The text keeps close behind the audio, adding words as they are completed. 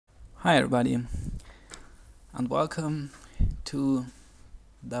Hi everybody, and welcome to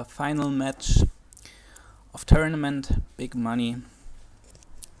the final match of tournament Big Money.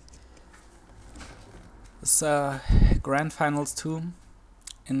 It's Grand Finals 2,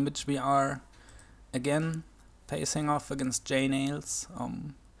 in which we are again facing off against JNails,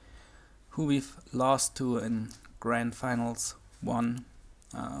 who we've lost to in Grand Finals 1.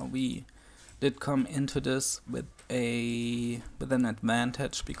 We did come into this with an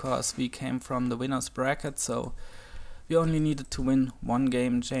advantage because we came from the winner's bracket, so we only needed to win one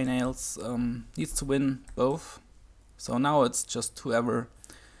game. JNails needs to win both, so now it's just whoever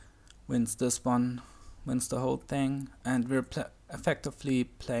wins this one wins the whole thing, and we're effectively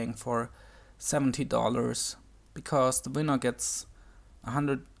playing for $70 because the winner gets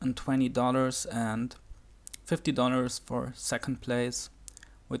 $120 and $50 for second place,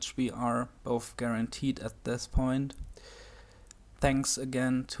 which we are both guaranteed at this point. Thanks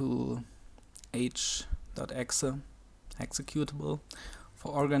again to H.Exe executable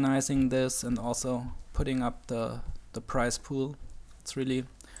for organizing this and also putting up the prize pool. It's really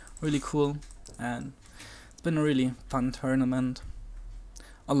cool, and it's been a really fun tournament.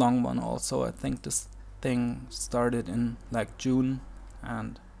 A long one also. I think this thing started in like June,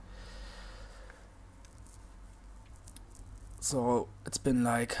 and so it's been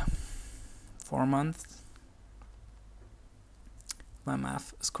like 4 months, if my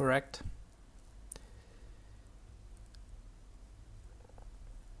math is correct.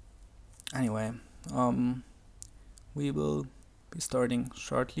 Anyway, we will be starting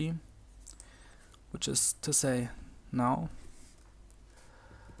shortly, which is to say now.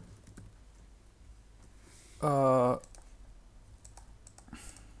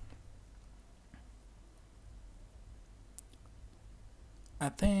 I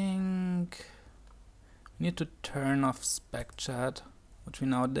think we need to turn off spec chat, which we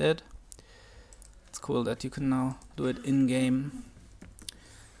now did. It's cool that you can now do it in-game.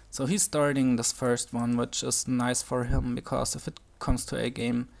 So he's starting this first one, which is nice for him, because if it comes to a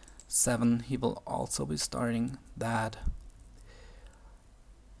game 7, he will also be starting that.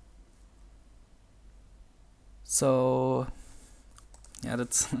 So yeah,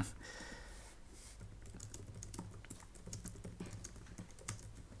 that's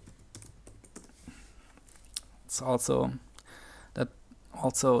it's also that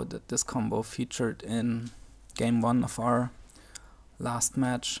this combo featured in game 1 of our last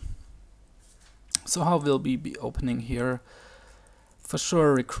match. So how will we be opening here? For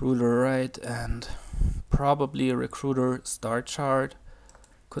sure Recruiter, right? And probably a Recruiter Star Chart.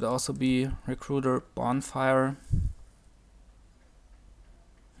 Could also be Recruiter Bonfire.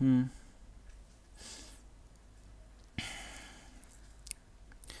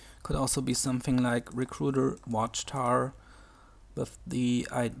 Could also be something like Recruiter Watchtower, with the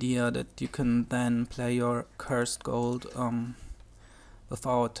idea that you can then play your cursed gold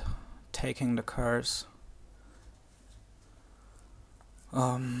without taking the curse.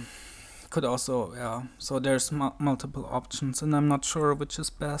 Could also, yeah, so there's multiple options, and I'm not sure which is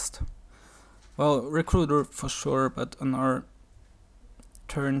best. Well, Recruiter for sure, but on our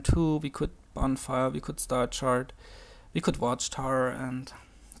turn 2 we could Bonfire, we could Star Chart, we could Watchtower, and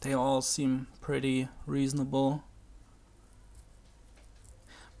they all seem pretty reasonable.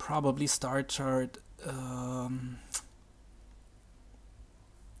 Probably Star Chart.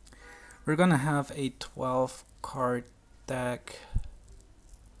 We're gonna have a 12 card deck.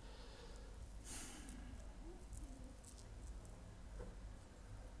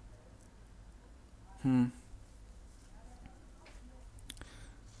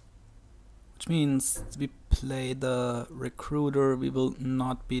 Which means we play the Recruiter, we will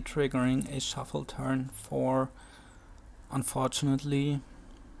not be triggering a shuffle turn 4, unfortunately.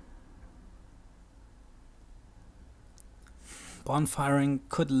 Bonfiring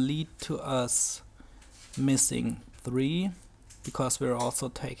could lead to us missing 3, because we're also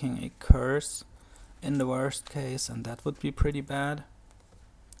taking a curse in the worst case, and that would be pretty bad.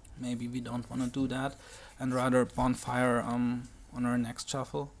 Maybe we don't want to do that, and rather Bonfire on our next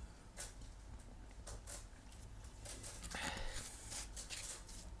shuffle.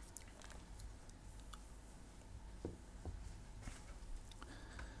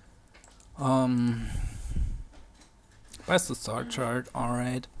 Where's the Star Chart?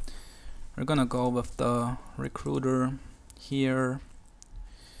 Alright, we're gonna go with the Recruiter here,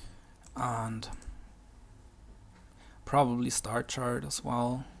 and probably Star Chart as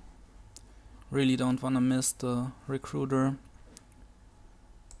well. Really don't want to miss the Recruiter.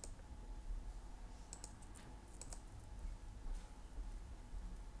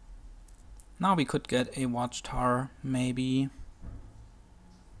 Now we could get a Watchtower, maybe.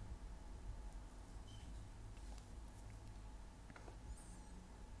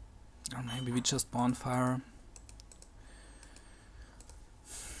 Or maybe we just bonfire.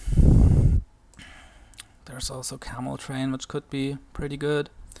 There's also Camel Train, which could be pretty good.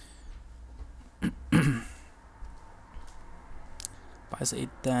 Buys 8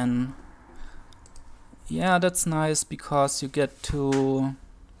 then. Yeah, that's nice because you get to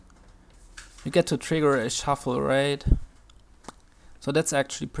trigger a shuffle, right? So that's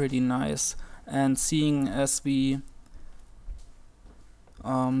actually pretty nice. And seeing as we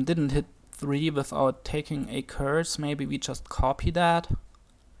didn't hit 3 without taking a curse, maybe we just copy that.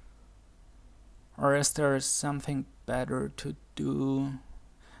 Or is there something better to do?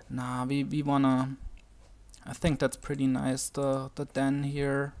 Nah, we wanna... I think that's pretty nice, the den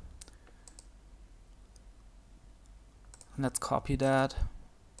here. Let's copy that.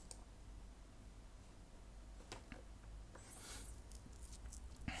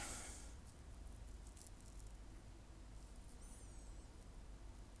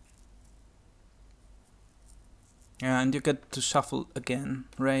 Yeah, and you get to shuffle again,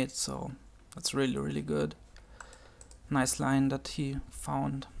 right? So that's really, really good. Nice line that he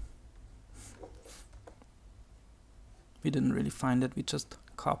found. We didn't really find it, we just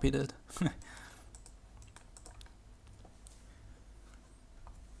copied it.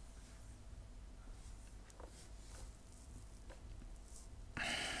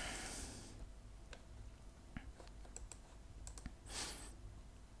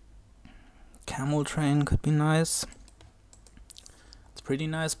 Camel Train could be nice. It's pretty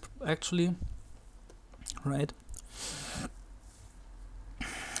nice, actually. Right?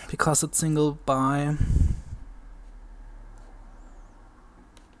 Because it's single buy.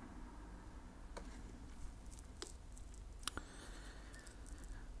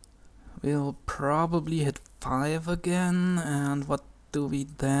 We'll probably hit 5 again, and what do we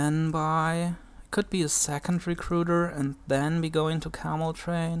then buy? Could be a second recruiter, and then we go into Camel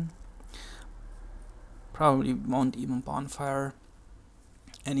Train. Probably won't even bonfire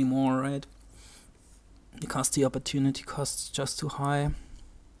anymore, right? Because the opportunity cost is just too high.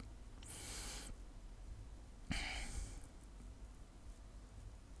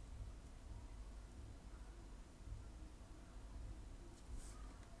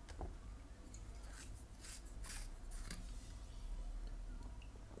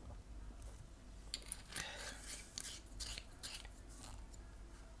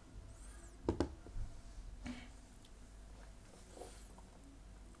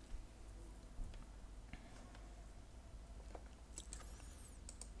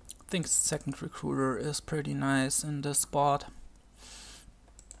 I think second recruiter is pretty nice in this spot.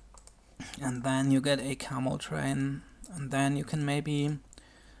 And then you get a Camel Train, and then you can maybe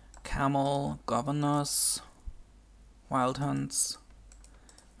Camel Governors, Wild Hunts,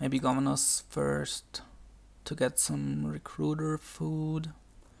 maybe Governors first to get some recruiter food.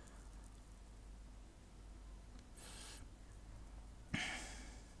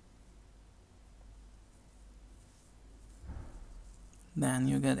 Then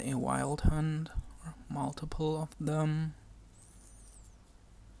you get a Wild Hunt, or multiple of them.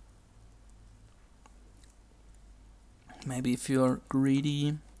 Maybe if you're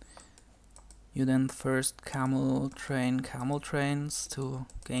greedy, you then first Camel Trains to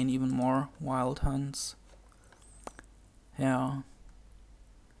gain even more Wild Hunts. Yeah,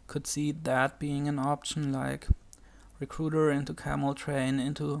 could see that being an option, like recruiter into Camel Train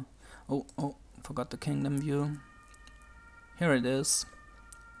into... Oh, forgot the Kingdom View. Here it is,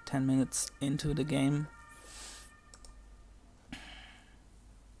 10 minutes into the game.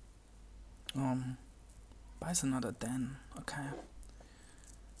 Buys another den, okay.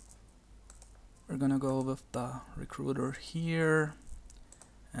 We're gonna go with the recruiter here.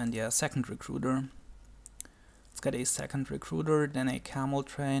 And yeah, second recruiter. Let's get a second recruiter, then a Camel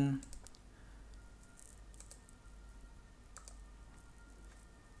Train.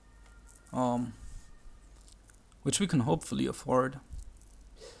 Which we can hopefully afford.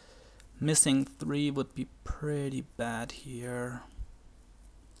 Missing 3 would be pretty bad here.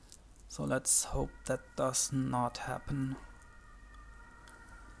 So let's hope that does not happen.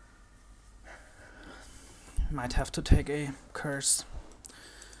 Might have to take a curse.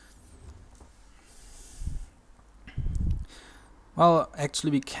 Well,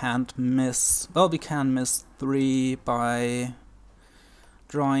 actually we can't miss... Well, we can miss 3 by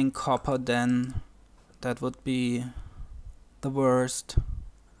drawing copper then. That would be the worst.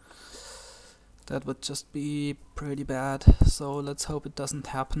 That would just be pretty bad. So let's hope it doesn't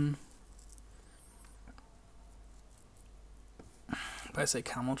happen. If I say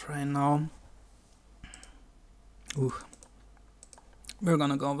Camel Train now. Ooh. We're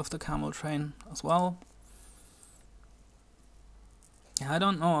gonna go with the Camel Train as well. I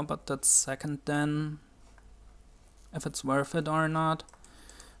don't know about that second then, if it's worth it or not,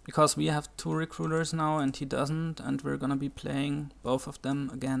 because we have 2 recruiters now and he doesn't, and we're gonna be playing both of them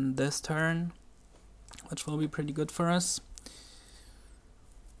again this turn, which will be pretty good for us.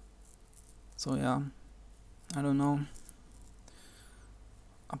 So yeah, I don't know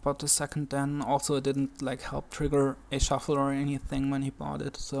about the second then. Also, it didn't like help trigger a shuffle or anything when he bought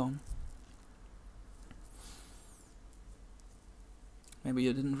it, so maybe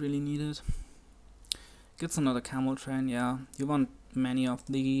you didn't really need it. Gets another Camel Train, yeah, you want many of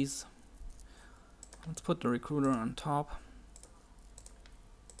these. Let's put the recruiter on top.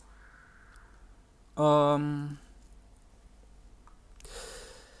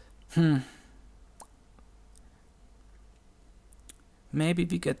 Maybe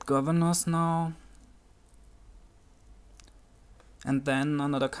we get governors now. And then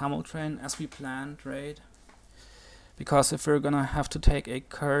another Camel Train as we planned, right? Because if we're gonna have to take a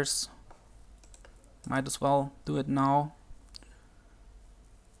curse, might as well do it now.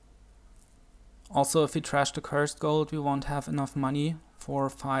 Also, if we trash the cursed gold, we won't have enough money for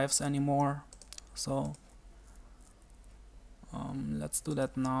 5s anymore. So let's do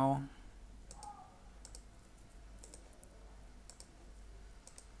that now.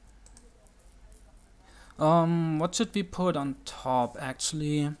 What should we put on top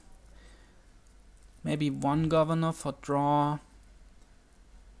actually? Maybe 1 governor for draw.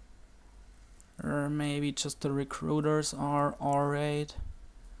 Or maybe just the recruiters are alright.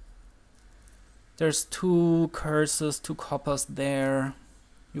 There's 2 curses, 2 coppers there.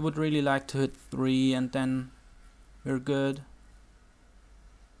 We would really like to hit 3 and then we're good.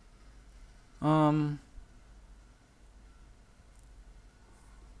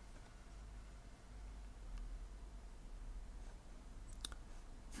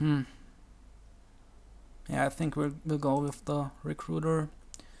 Yeah, I think we'll go with the recruiter.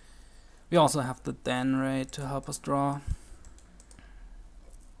 We also have the Den, right, to help us draw.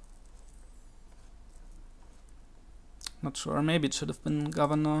 Not sure, maybe it should have been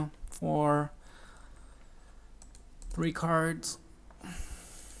governor for 3 cards. I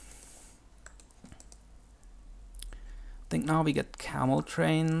think now we get Camel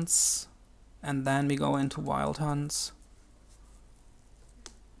Trains and then we go into Wild Hunts.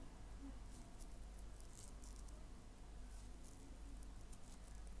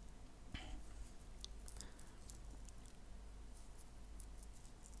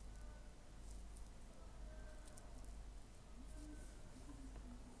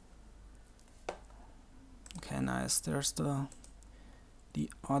 Okay, nice. There's the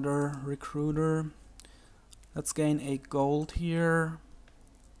other recruiter. Let's gain a gold here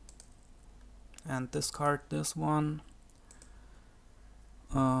and discard this one.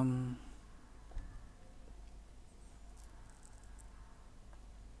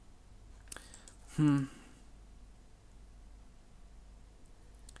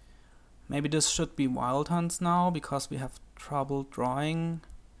 Maybe this should be Wild Hunts now because we have trouble drawing.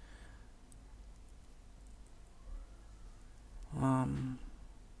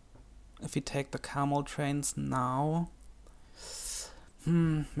 If we take the Camel Trains now,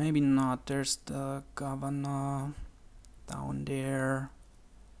 maybe not. There's the governor down there.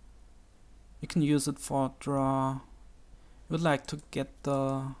 We can use it for draw. We would like to get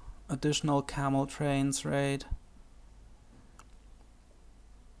the additional Camel Trains, right?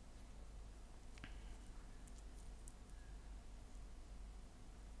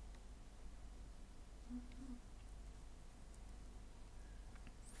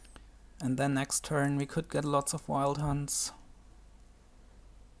 And then next turn we could get lots of Wild Hunts.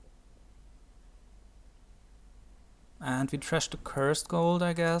 And we trash the cursed gold,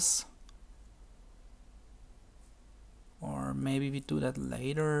 I guess. Or maybe we do that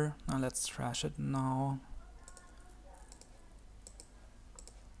later. Now let's trash it now.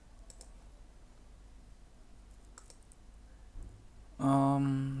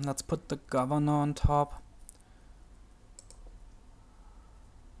 Let's put the governor on top.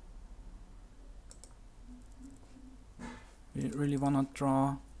 We really wanna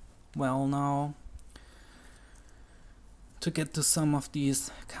draw well now to get to some of these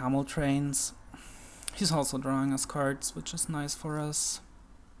Camel Trains. He's also drawing us cards, which is nice for us.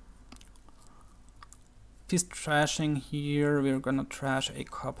 If he's trashing here, we're gonna trash a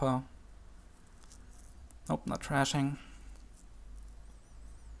copper. Nope, not trashing.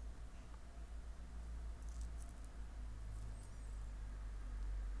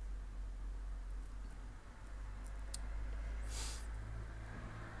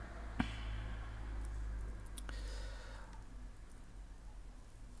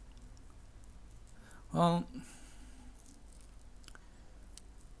 Well,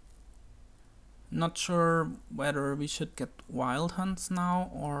 not sure whether we should get wild hunts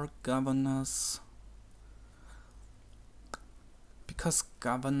now or governors, because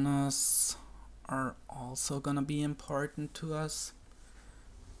governors are also gonna be important to us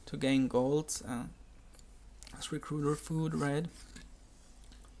to gain golds as recruiter food, right?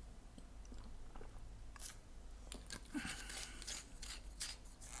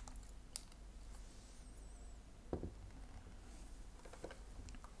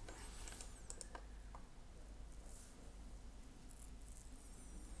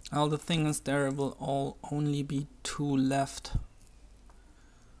 Well, the thing is, there will only be 2 left.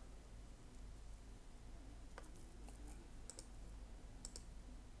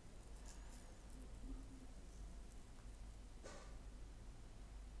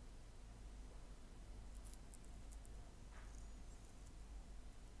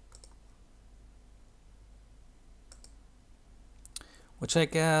 Which I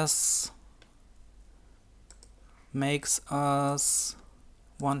guess makes us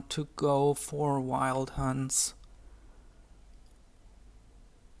want to go for wild hunts.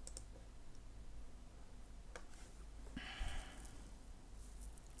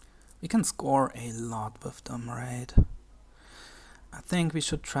 We can score a lot with them, right? I think we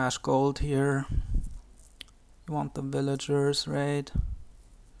should trash gold here. You want the villagers, right?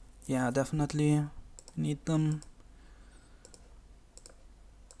 Yeah, definitely. We need them.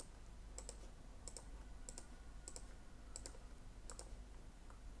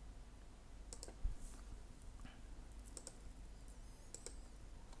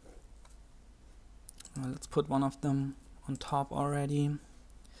 Let's put one of them on top already.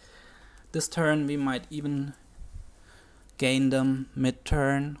 This turn we might even gain them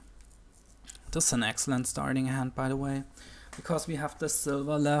mid-turn. This is an excellent starting hand, by the way, because we have the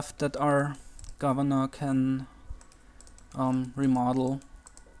silver left that our governor can remodel.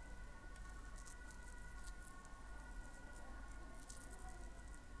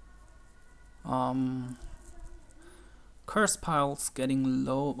 Curse pile's getting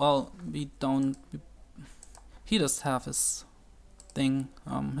low. Well, he does have his thing,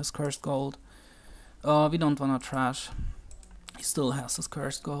 his cursed gold. We don't wanna trash. He still has his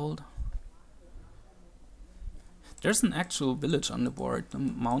cursed gold. There's an actual village on the board, a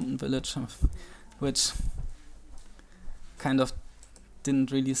mountain village, which kind of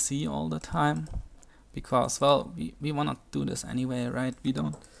didn't really see all the time, because, well, we wanna do this anyway, right? We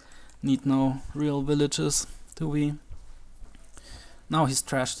don't need no real villages, do we? Now he's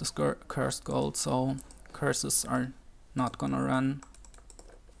trashed his cursed gold, so curses are not gonna run.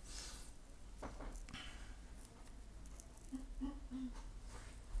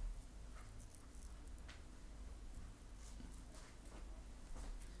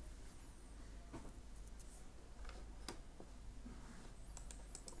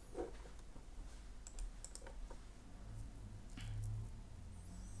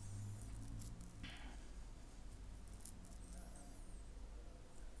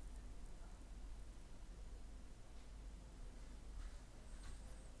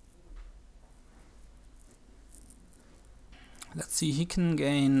 Let's see, he can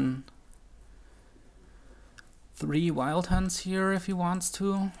gain 3 wild hunts here if he wants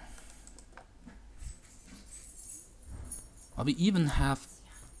to. Or we even have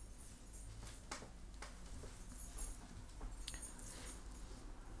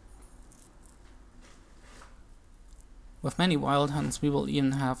with many wild hunts we will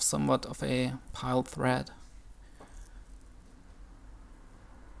even have somewhat of a pile threat.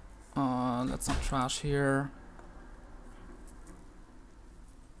 Let's not trash here.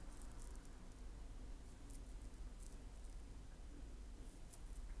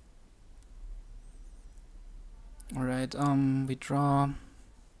 Alright, we draw.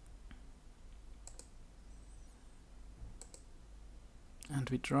 And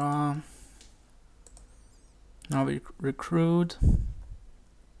we draw. Now we recruit.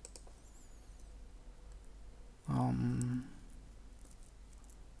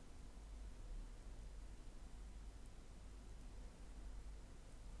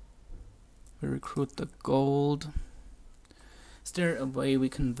 We recruit the gold. Is there a way we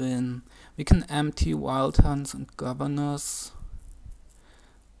can win? We can empty wild hunts and governors.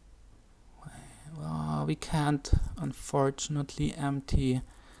 Well, we can't, unfortunately, empty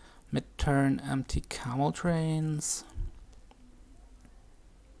mid-turn empty camel trains.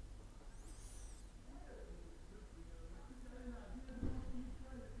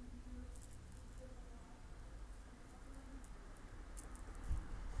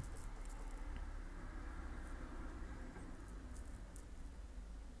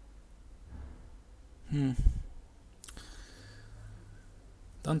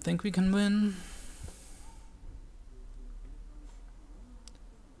 Don't think we can win.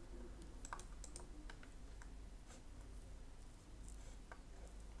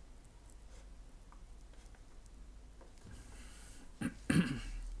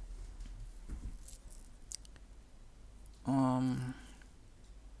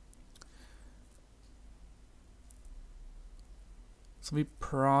 So we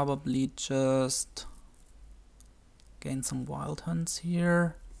probably just gain some wild hunts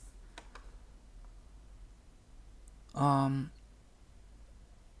here. And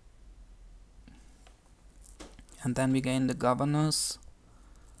then we gain the governors,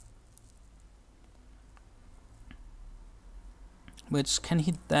 which can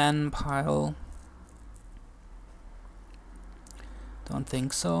he then pile? Don't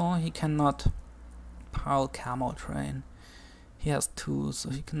think so. He cannot pile Camel Train. He has 2, so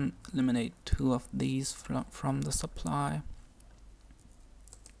he can eliminate 2 of these from the supply.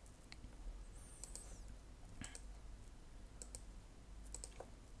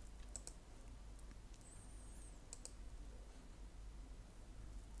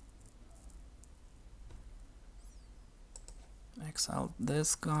 Exile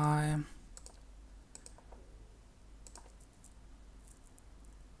this guy.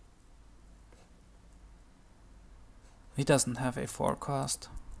 He doesn't have a forecast.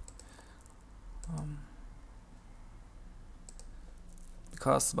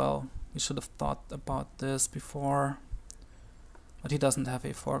 Because, well, we should have thought about this before. But he doesn't have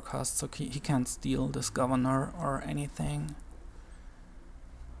a forecast, so he can't steal this governor or anything.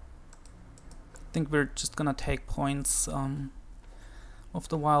 I think we're just gonna take points of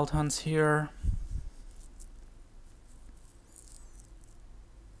the wild hunts here.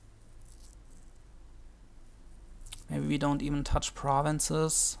 Maybe we don't even touch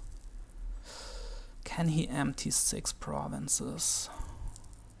provinces. Can he empty 6 provinces?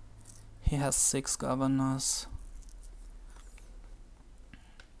 He has 6 governors.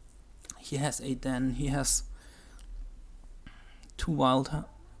 He has a den. He has 2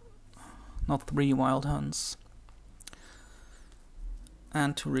 not 3 wild hunts.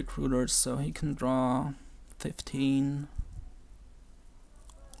 And 2 recruiters, so he can draw 15.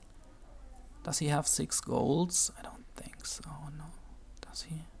 Does he have 6 golds? I don't think so, no. Does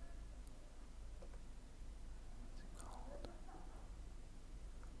he?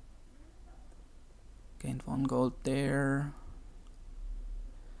 Gained 1 gold there.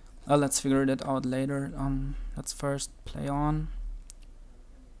 Let's figure that out later. Let's first play on.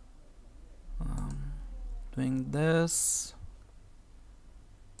 Doing this.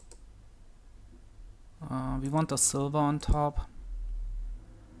 We want a silver on top.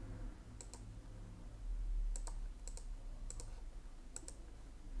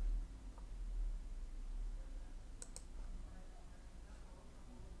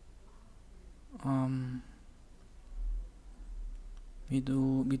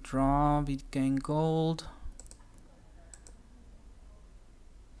 We draw, we gain gold.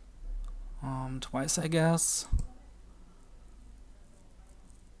 Twice, I guess.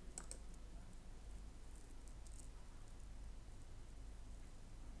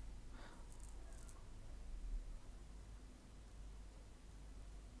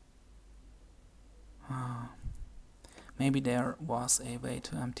 Maybe there was a way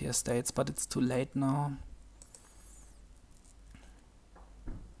to empty estates, but it's too late now.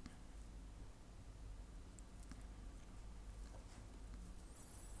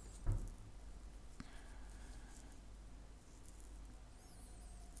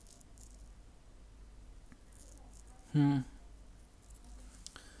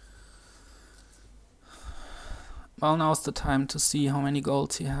 Well, now's the time to see how many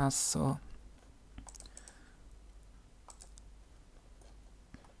golds he has, so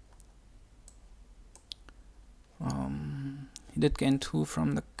he did gain 2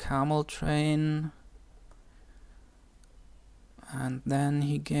 from the Camel Train, and then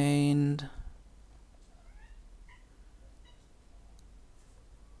he gained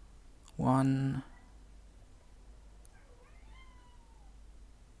 1,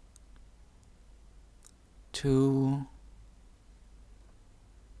 2,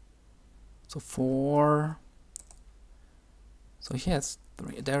 so 4. So he has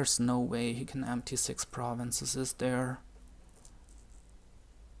 3. There's no way he can empty 6 provinces, is there?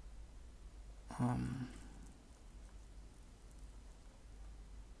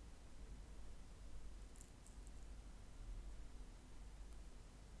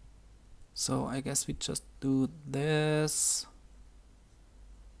 So I guess we just do this.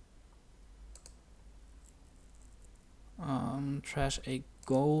 Trash a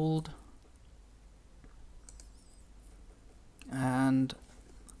gold. And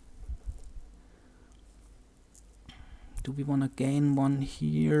do we want to gain 1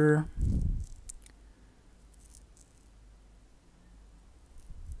 here?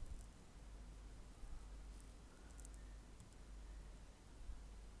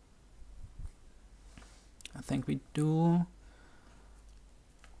 I think we do.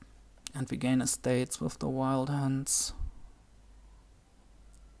 And we gain estates with the wild hunts.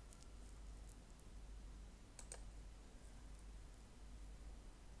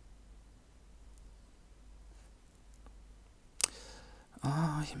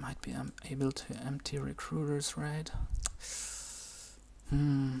 Oh, he might be able to empty recruiters, right? He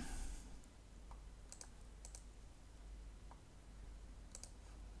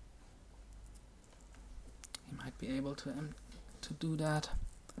might be able to do that.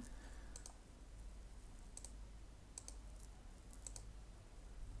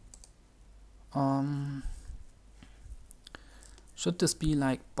 Should this be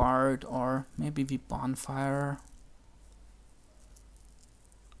like Bard or maybe we Bonfire?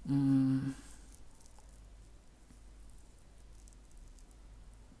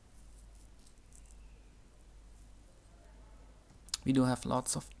 We do have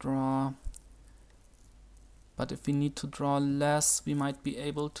lots of draw, but if we need to draw less, we might be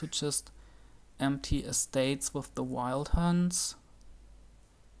able to just empty estates with the wild hunts.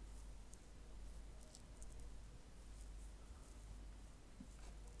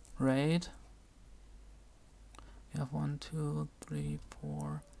 Right? We have 1, 2, 3,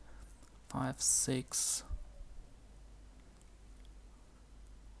 4, 5, 6.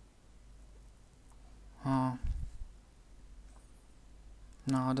 Oh.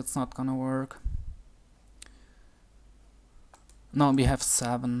 No, that's not gonna work. No, we have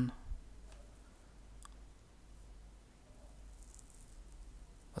 7.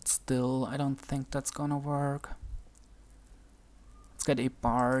 But still, I don't think that's gonna work. Let's get a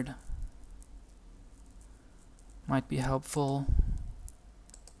Bard. Might be helpful.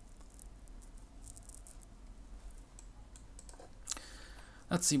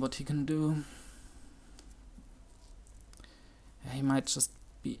 Let's see what he can do. Yeah, he might just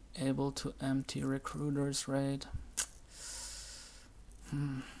be able to empty recruiters, right?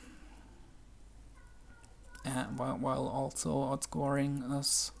 And while also outscoring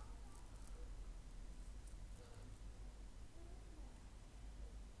us.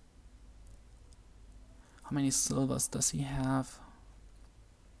 How many silvers does he have?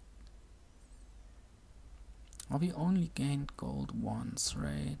 Oh, we only gained gold once,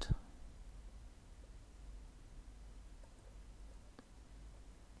 right?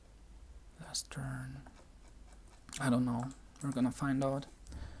 Last turn. I don't know. We're gonna find out.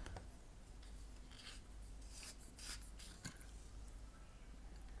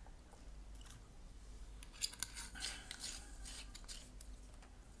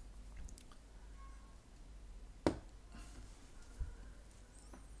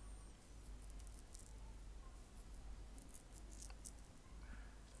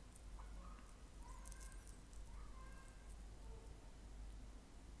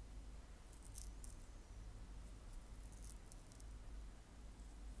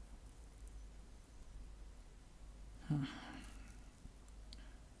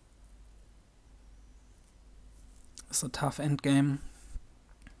 It's a tough endgame.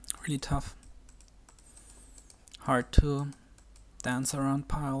 Really tough. Hard to dance around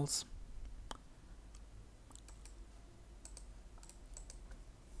piles.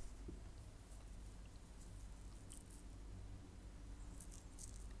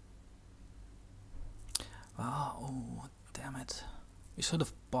 Oh, damn it. We should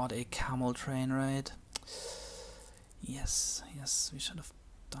have bought a Camel Train, right? Yes, we should have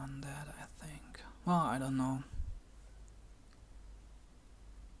done that, I think. Well, I don't know.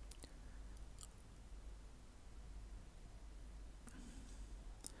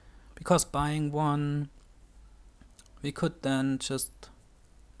 Because buying one, we could then just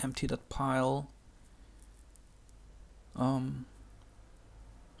empty that pile. And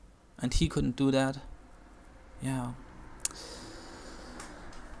he couldn't do that. Yeah.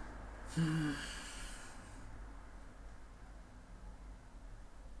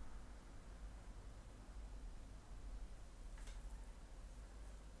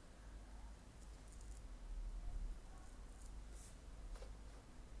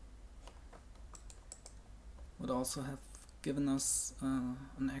 Would also have given us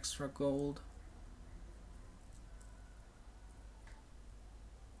an extra gold.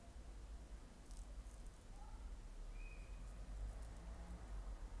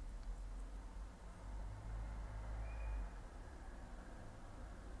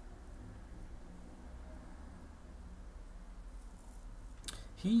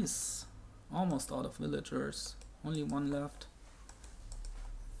 He's almost out of villagers. Only one left.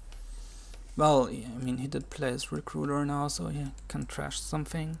 Well, I mean, he did play as recruiter now, so he can trash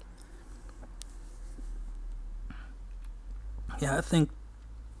something. Yeah, I think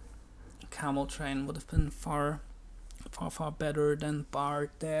Camel Train would have been far better than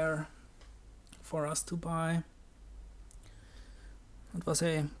Bard there for us to buy. It was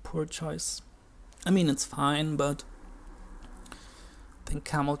a poor choice. I mean, it's fine, but I think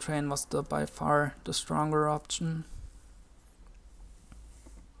Camel Train was by far the stronger option.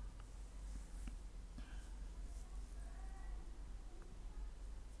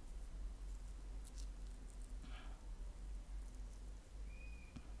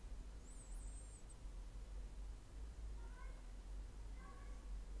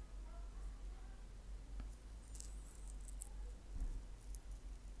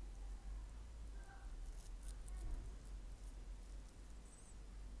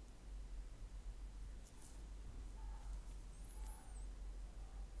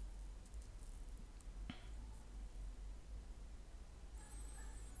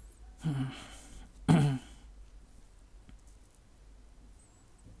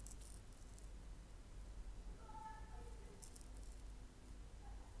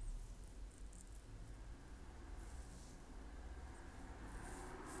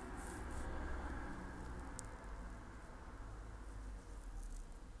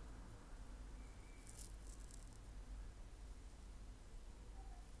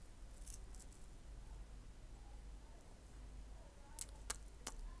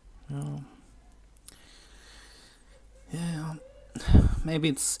 Yeah, maybe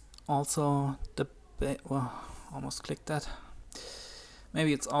it's also well, almost clicked that.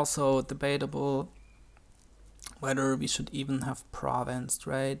 Maybe it's also debatable whether we should even have province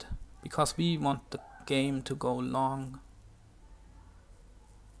trade, because we want the game to go long.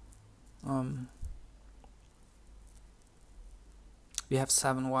 We have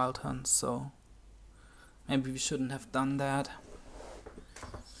 7 wild hunts, so maybe we shouldn't have done that.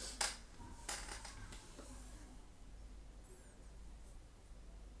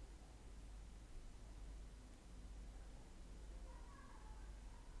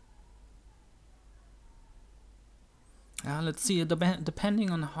 Let's see, depending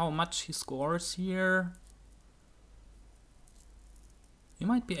on how much he scores here, you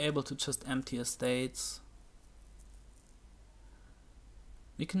might be able to just empty estates.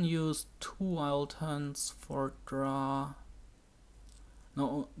 We can use 2 wild hunts for draw.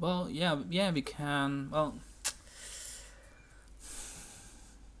 No, well, yeah, we can. Well,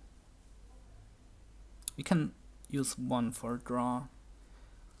 we can use 1 for draw.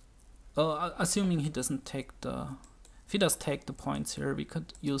 Well, assuming he doesn't take the... If he does take the points here, we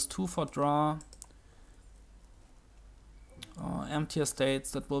could use 2 for draw. Empty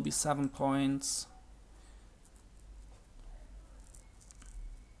estates, that will be 7 points.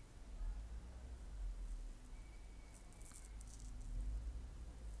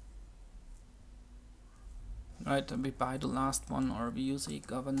 Right, then we buy the last one, or we use a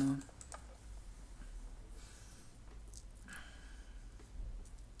governor.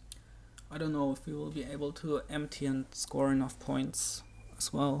 I don't know if we will be able to empty and score enough points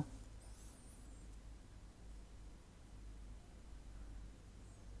as well.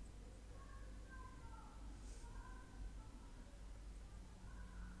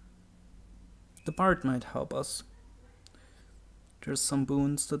 The Bard might help us. There's some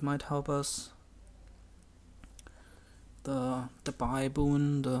boons that might help us. The buy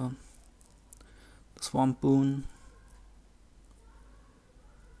boon, the swamp boon.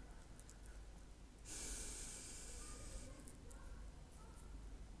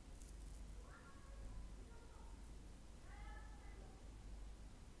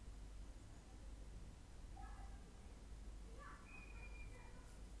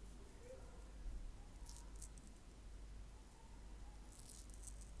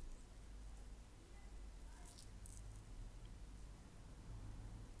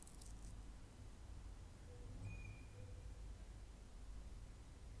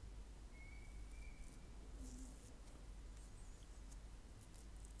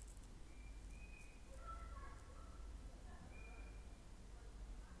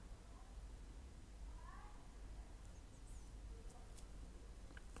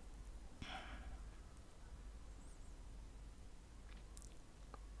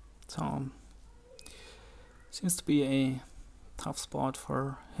 So, seems to be a tough spot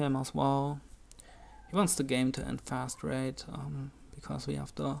for him as well. He wants the game to end fast, right? Because we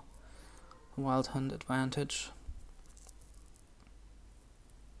have the wild hunt advantage.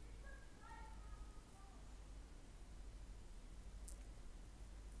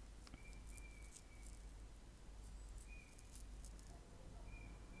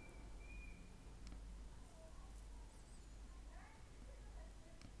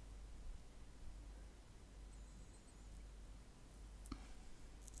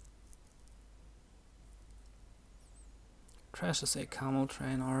 crashes a Camel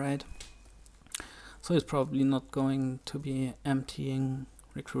Train, alright. So he's probably not going to be emptying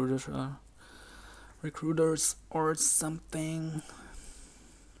recruiters or something.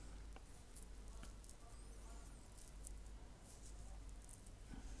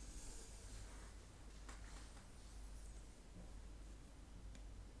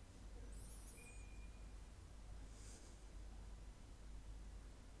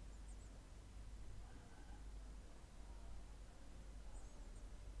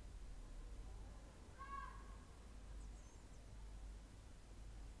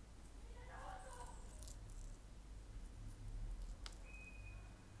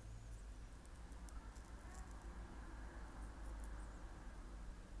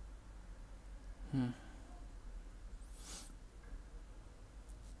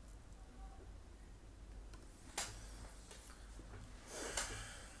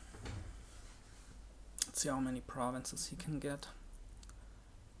 Let's see how many provinces he can get.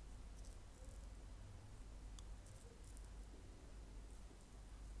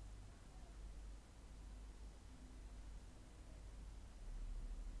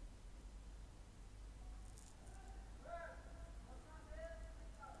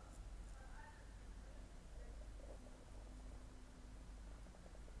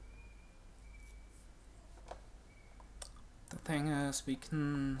 The thing is, we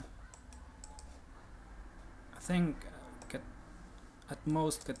can, I think, get at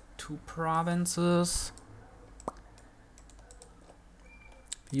most get 2 provinces.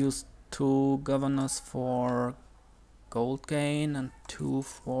 Use 2 governors for gold gain and 2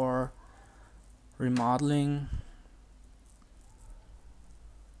 for remodeling.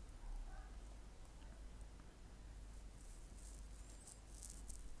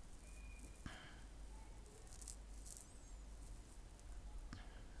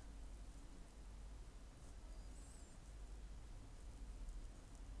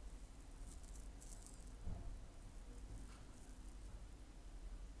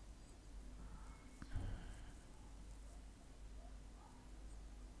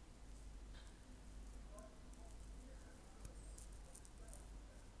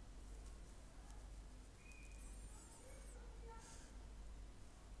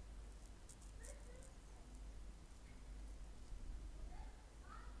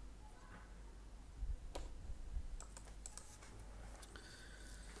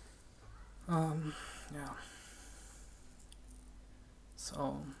 Yeah.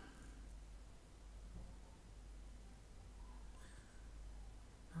 So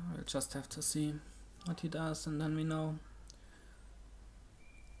we'll just have to see what he does, and then we know.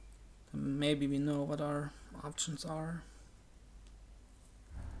 Maybe we know what our options are.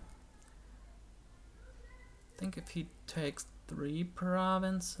 I think if he takes 3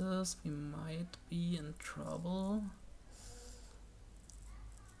 provinces, we might be in trouble.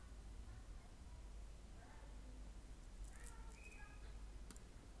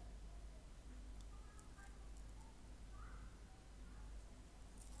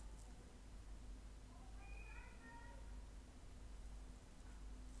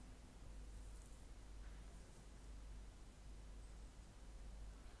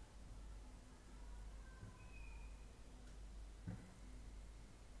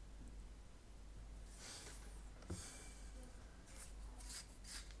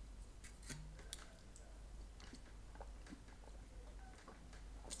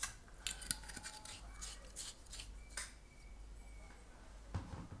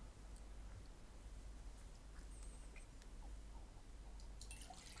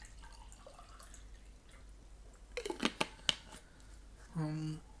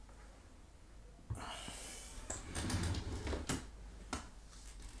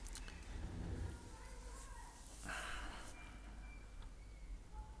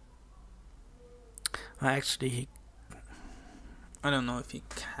 Actually, I don't know if he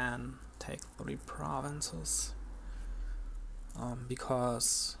can take 3 provinces.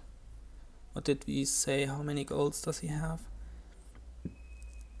 Because, what did we say? How many golds does he have?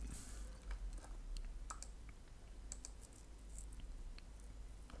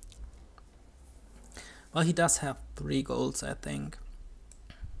 Well, he does have 3 golds, I think.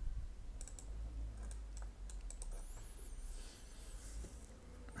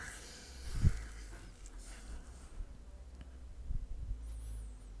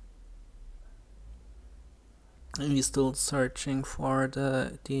 And we're still searching for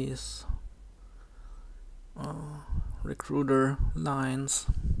these recruiter lines.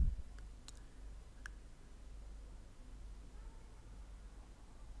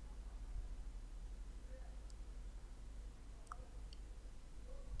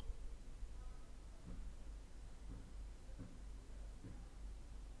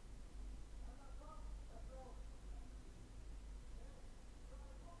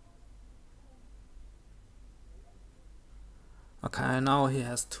 Okay, now he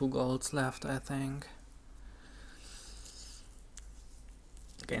has 2 golds left, I think.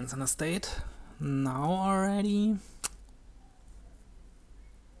 Gains an estate. Now already.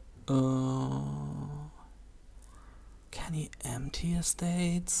 Can he empty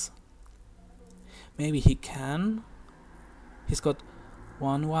estates? Maybe he can. He's got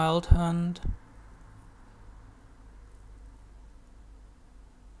 1 wild hunt.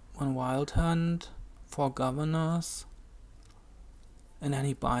 1 wild hunt, 4 governors. And then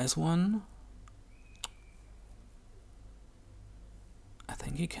he buys 1. I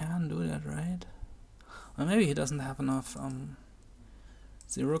think he can do that, right? Or maybe he doesn't have enough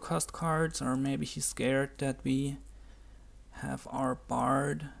 0 cost cards, or maybe he's scared that we have our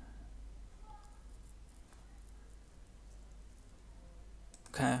bard.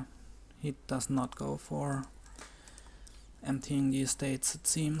 Okay, he does not go for emptying the estates, it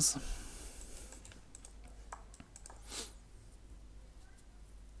seems.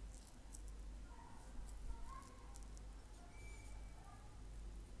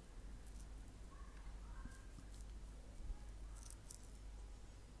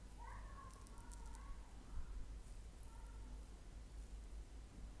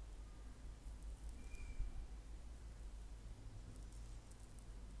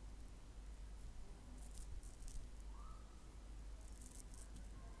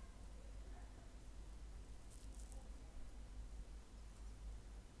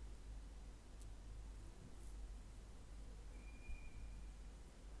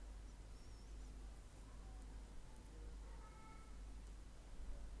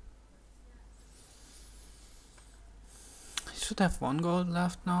 Should have 1 gold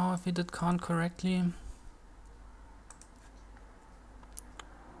left now if he did count correctly.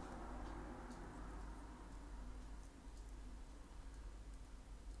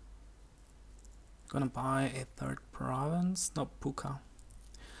 Gonna buy a 3rd province. No, Puka.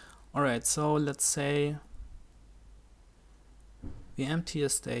 Alright, so let's say we empty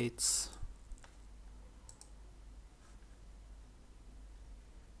estates.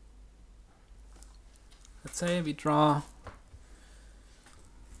 Let's say we draw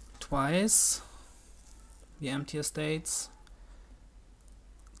twice. We empty estates.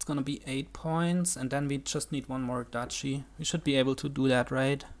 It's gonna be 8 points, and then we just need 1 more duchy. We should be able to do that,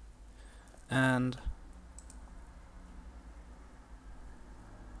 right? And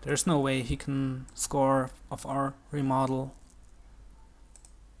there's no way he can score of our remodel.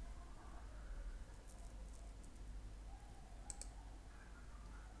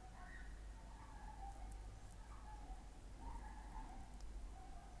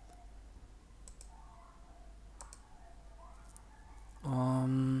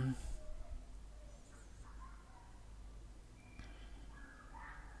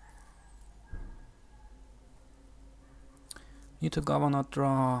 Need to governor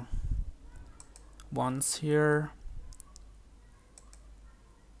draw once here.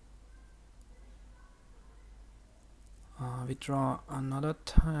 We draw another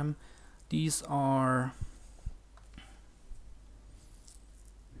time. These are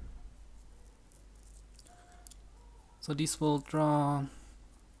so these will draw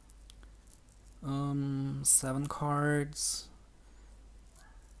 7 cards.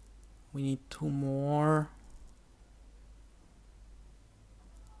 We need 2 more.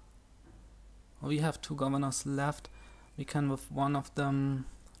 We have 2 governors left. We can with 1 of them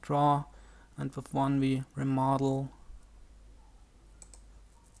draw, and with 1 we remodel.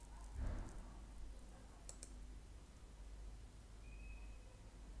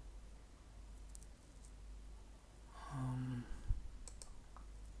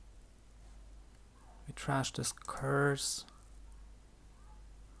 We trash this curse.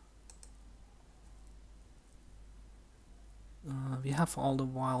 We have all the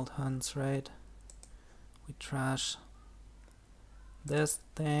wild hunts, right? We trash this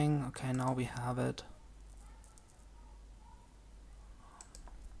thing. Okay, now we have it.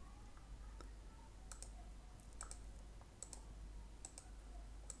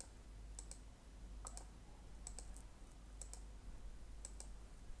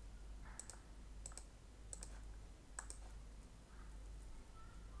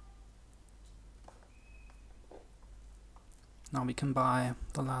 Now we can buy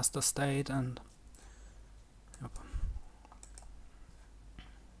the last estate and yep.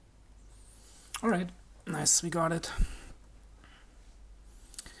 Alright, nice, we got it.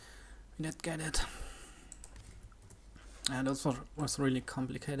 We did get it. And this was really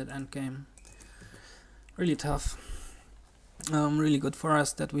complicated endgame. Really tough. Really good for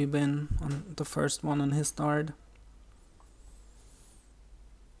us that we win on the first one on his start.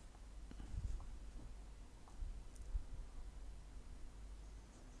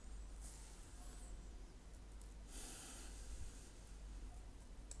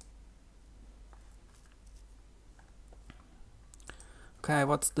 Okay,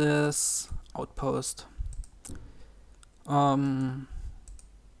 what's this? Outpost. So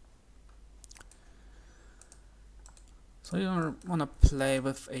you wanna play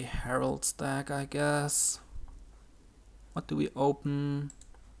with a Herald stack, I guess. What do we open?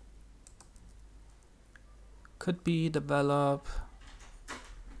 Could be develop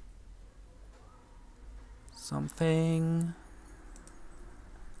something.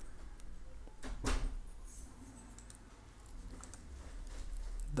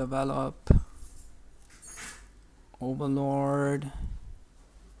 Develop Overlord.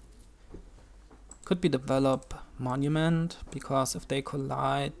 Could be develop Monument, because if they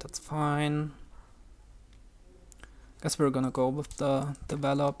collide, that's fine. Guess we're gonna go with the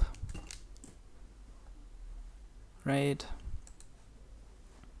develop. Right.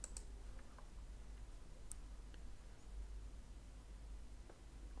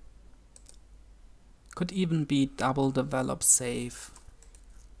 Could even be double develop save.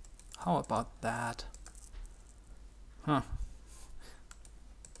 How about that? Huh.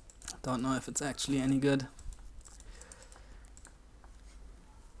 Don't know if it's actually any good.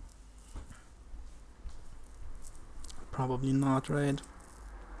 Probably not, right?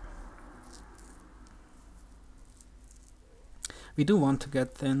 We do want to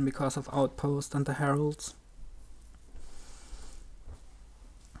get thin because of Outpost and the Heralds.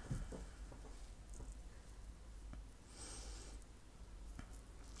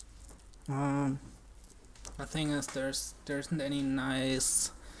 The thing is, there isn't any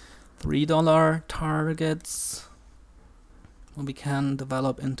nice $3 targets. Well, we can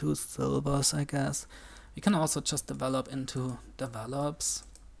develop into silvers, I guess. We can also just develop into develops.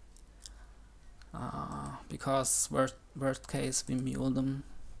 Because worst case we mule them.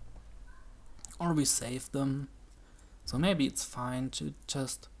 Or we save them. So maybe it's fine to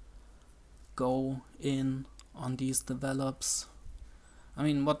just go in on these develops. I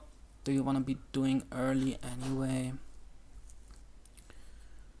mean, what do you want to be doing early anyway?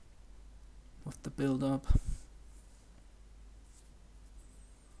 With the build up.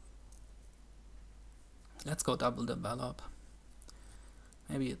 Let's go double develop.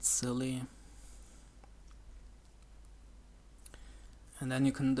 Maybe it's silly. And then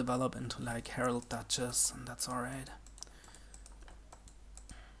you can develop into like Herald Duchess, and that's alright.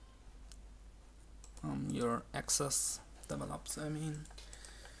 Your excess develops, I mean.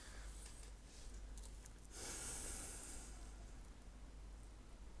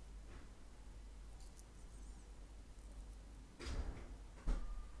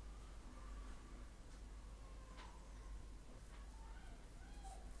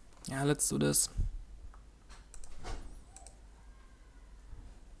 Yeah, let's do this.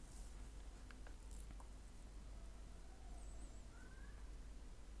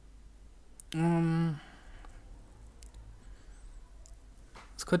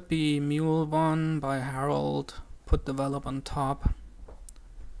 This could be Mule 1 by Herald, put develop on top.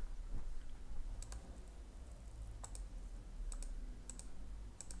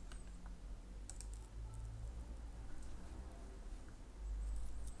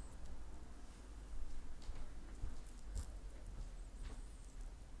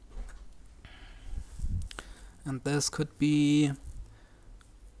 And this could be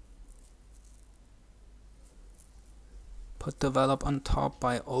put develop on top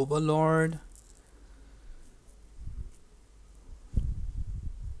by Overlord.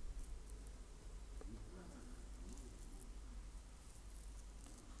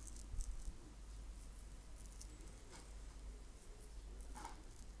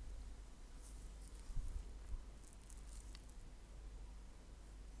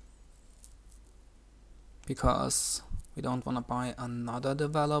 Because we don't want to buy another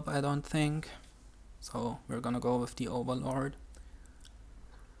develop, I don't think. So we're gonna go with the Overlord.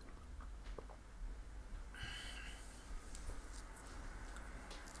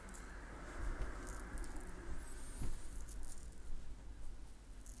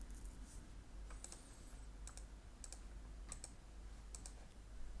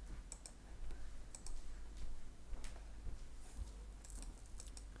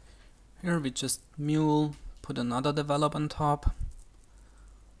 Here we just mule, put another develop on top.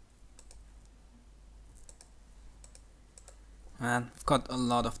 And we've got a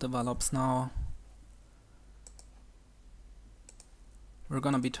lot of develops now. We're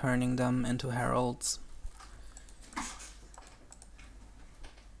gonna be turning them into heralds.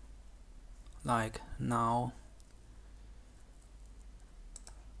 Like now.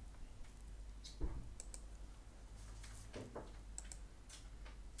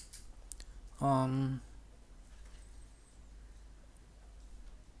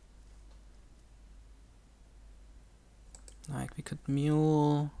 Like we could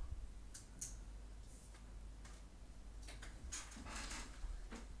mule.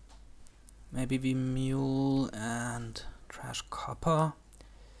 Maybe we mule and trash copper.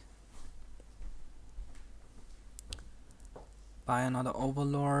 Buy another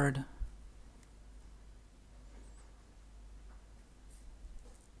overlord.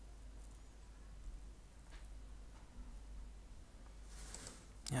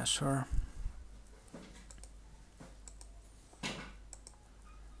 Yeah, sure.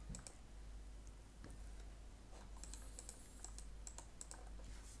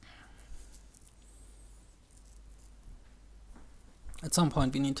 At some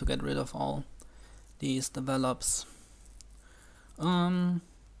point we need to get rid of all these develops.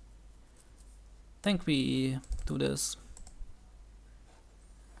 Think we do this.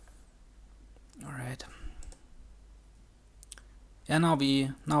 All right. Yeah, now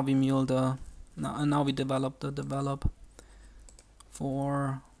we mule the now we develop the develop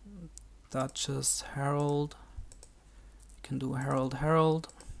for Duchess Herald. We can do Herald.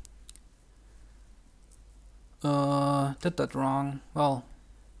 Did that wrong. Well,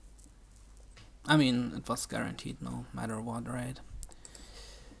 I mean, it was guaranteed no matter what, right?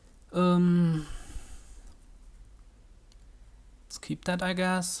 Let's keep that, I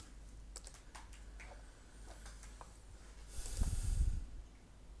guess.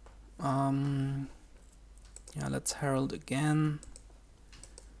 Yeah, let's Herald again.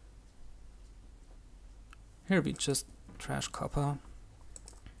 Here we just trash copper.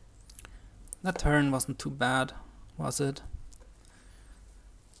 That turn wasn't too bad, was it?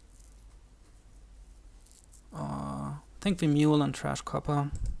 Think we mule and trash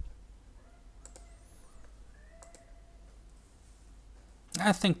copper.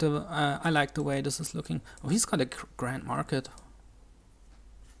 I think I like the way this is looking. Oh, he's got a grand market.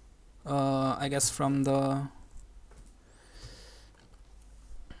 I guess from the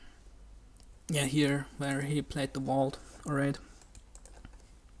here where he played the vault. All right.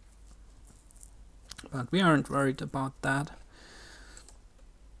 But we aren't worried about that.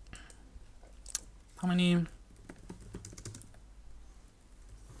 How many?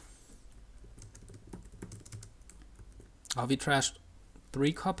 Oh, we trashed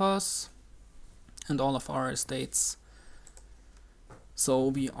 3 coppers and all of our estates. So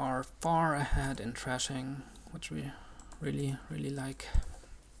we are far ahead in trashing, which we really like.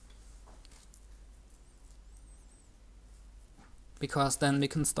 Because then we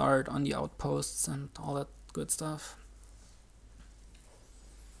can start on the outposts and all that good stuff.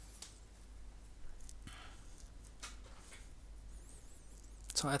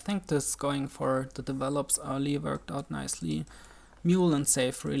 So I think this going for the develops early worked out nicely. Mule and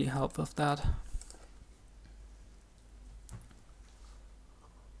Save really help with that.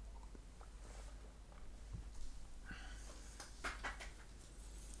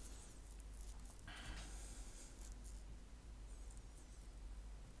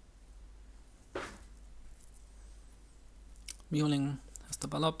 Muling has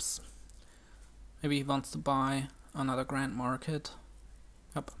develops. Maybe he wants to buy another grand market.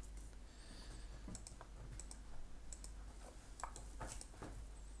 Yep.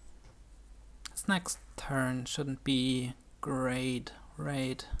 His next turn shouldn't be great,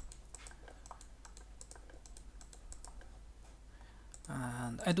 right?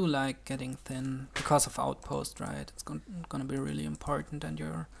 And I do like getting thin because of Outpost, right? It's gonna be really important, and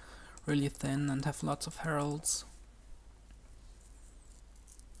you're really thin and have lots of heralds.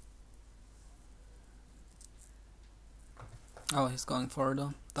 Oh, he's going for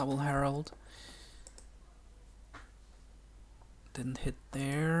the double herald. Didn't hit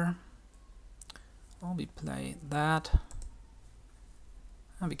there. Oh, we play that.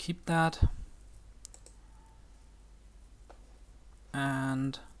 And we keep that.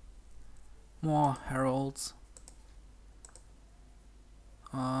 And more heralds.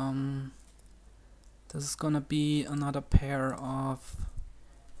 This is gonna be another pair of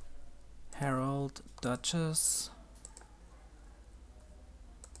Herald Duchess.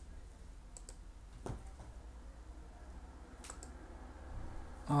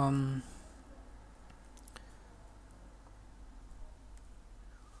 I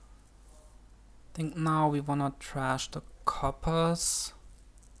think now we wanna trash the coppers.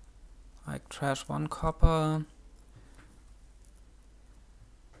 Like trash 1 copper.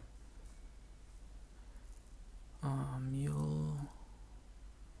 Mule.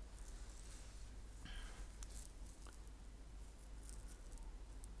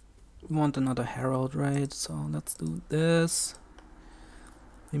 We want another herald, right? So let's do this.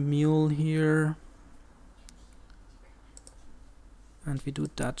 We mule here. And we do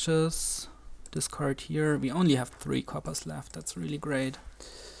Duchess. discard here. We only have 3 coppers left. That's really great.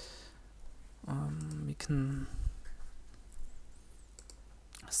 We can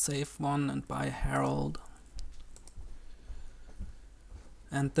save 1 and buy Herald.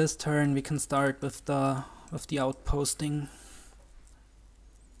 And this turn we can start with the outposting.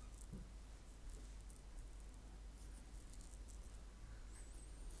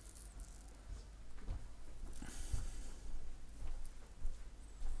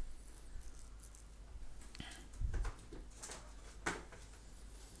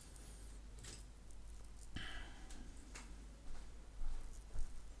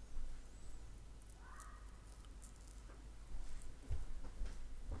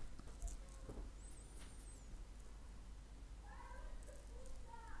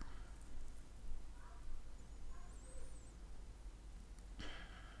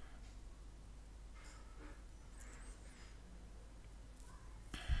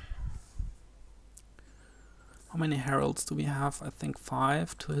 How many Heralds do we have? I think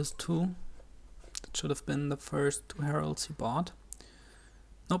 5 to his 2. That should have been the first 2 Heralds he bought.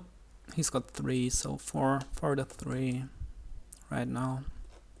 Nope, he's got 3, so 4 to 3 right now.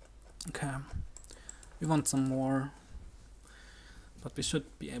 Okay, we want some more, but we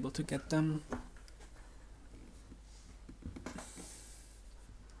should be able to get them.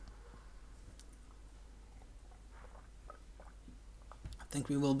 I think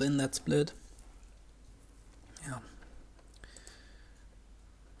we will win that split. Yeah,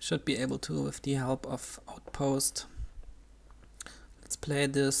 should be able to with the help of Outpost. Let's play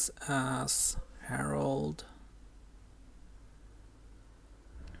this as Herald.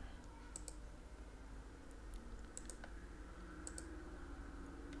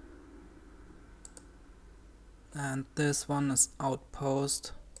 And this one is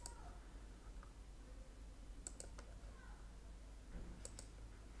Outpost.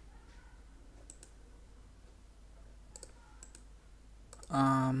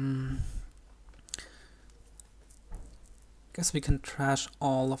 Guess we can trash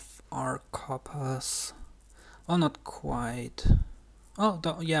all of our coppers. Well, not quite. Oh,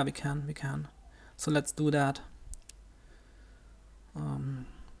 yeah, we can. So let's do that.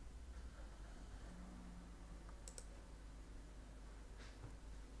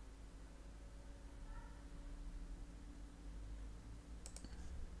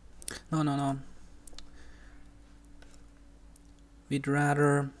 No. We'd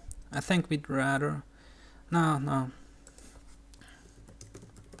rather... I think we'd rather... No.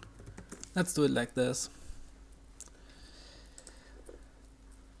 Let's do it like this.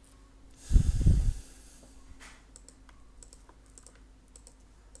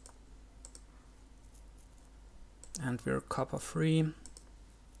 And we're copper free.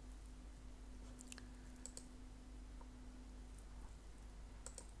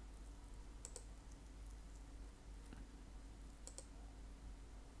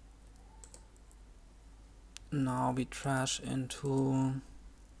 Now we trash into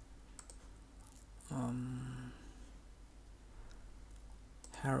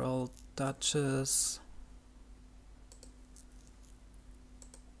Herald, Duchess,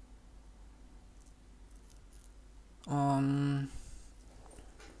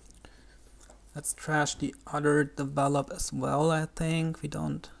 let's trash the other develop as well. I think we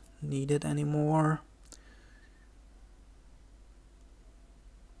don't need it anymore.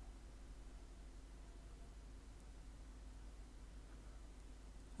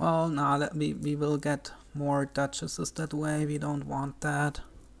 Well, now we will get more duchesses that way. We don't want that.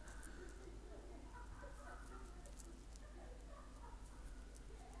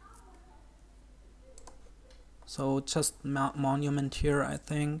 So just monument here, I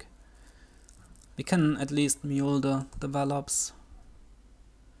think. We can at least mule the develops.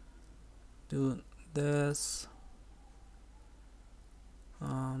 Do this.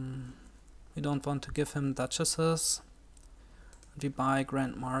 We don't want to give him duchesses. We buy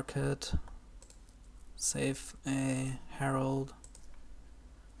Grand Market. Save a Herald.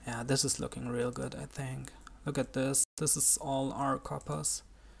 Yeah, this is looking real good, I think. Look at this. This is all our coppers.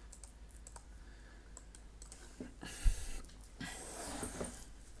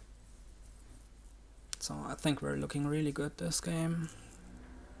 So I think we're looking really good this game.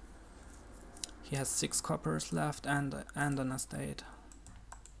 He has 6 coppers left and an estate.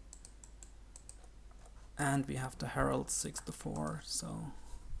 And we have the Herald 6 to 4, so...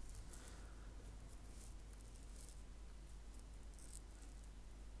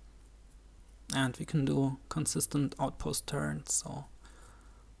 And we can do consistent outpost turns, so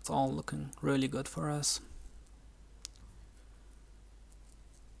it's all looking really good for us.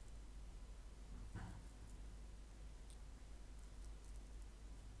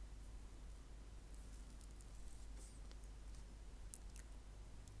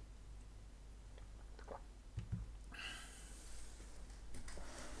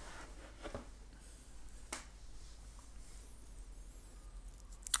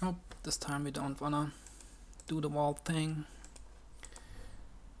 this time we don't wanna do the wall thing.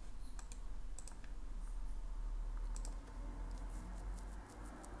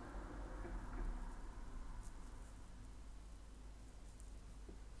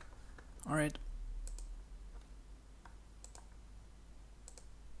 Alright.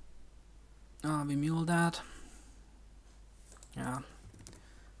 We mule that. Yeah.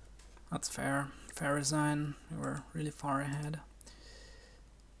 That's fair. Fair design. We were really far ahead.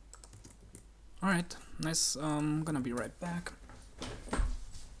 Alright, nice. I'm gonna be right back.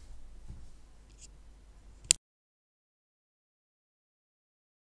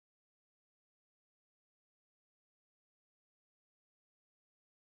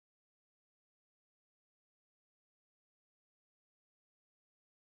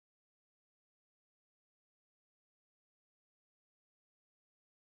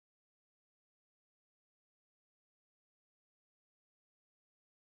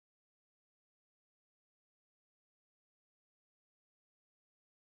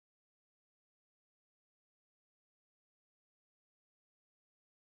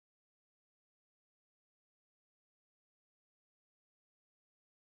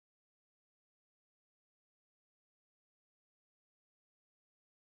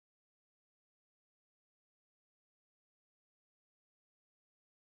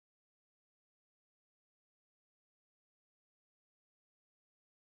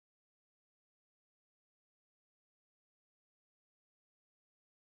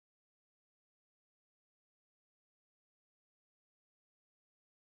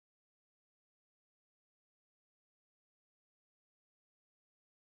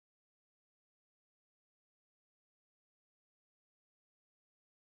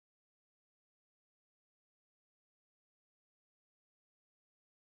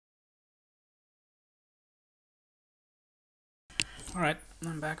 Alright,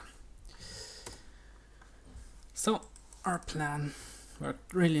 I'm back. So, our plan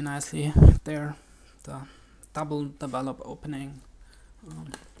worked really nicely there. The double develop opening.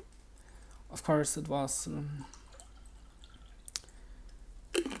 Of course, it was.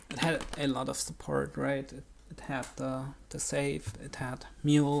 It had a lot of support, right? It had the save, it had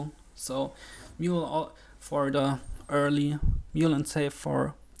Mule. So, Mule for the early, Mule and Save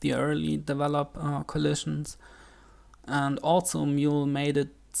for the early develop collisions. And also Mule made it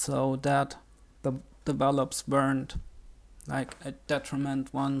so that the develops weren't like a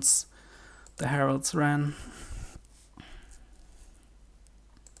detriment once the Heralds ran.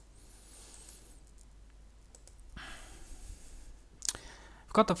 I've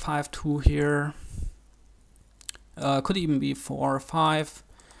got the 5-2 here. Could even be 4-5.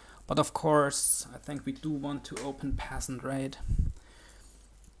 But of course, I think we do want to open Peasant, right?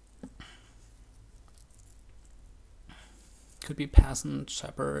 Could be Peasant,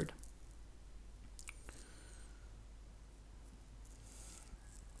 Shepherd.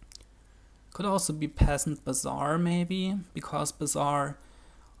 Could also be Peasant Bazaar, maybe, because Bazaar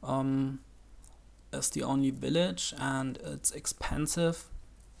is the only village and it's expensive.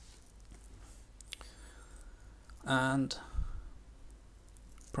 And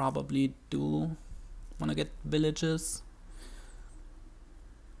probably do want to get villages.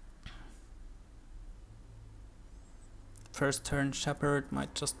 First turn Shepherd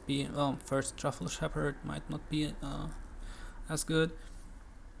might just be, first Truffle Shepherd might not be as good.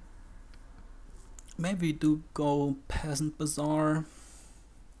 Maybe do go Peasant Bazaar.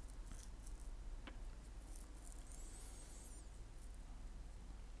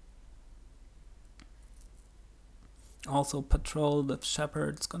 Also patrol with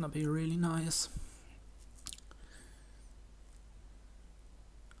Shepherd, it's gonna be really nice.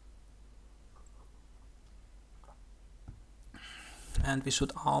 And we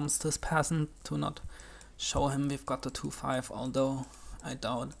should arms this Peasant to not show him we've got the 2-5, although I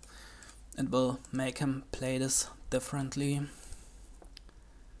doubt it will make him play this differently.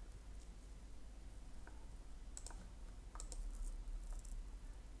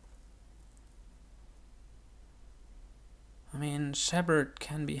 I mean, Shepherd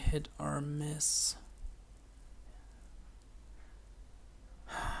can be hit or miss.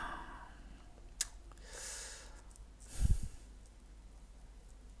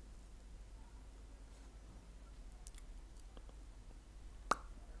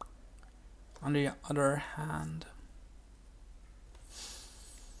 On the other hand,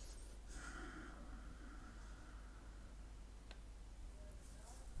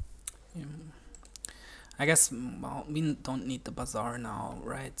 I guess, well, we don't need the Bazaar now,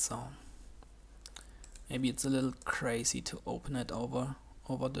 right? So maybe it's a little crazy to open it over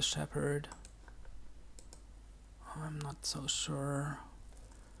the Shepherd. I'm not so sure.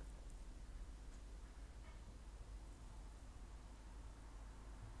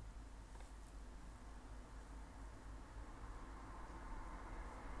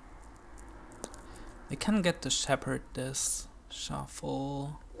 We can get the shepherd this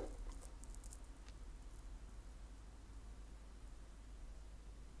shuffle.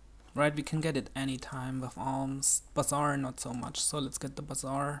 Right, we can get it anytime with alms. Bazaar not so much, so let's get the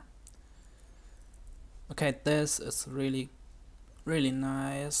bazaar. Okay, this is really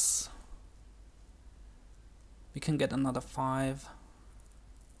nice. We can get another 5.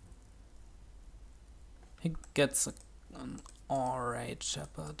 He gets an R8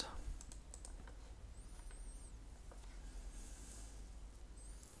 shepherd.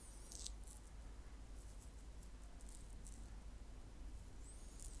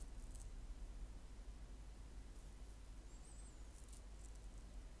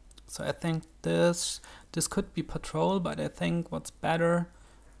 So I think this could be patrol, but I think what's better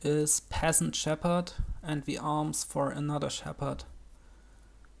is peasant shepherd, and we arms for another shepherd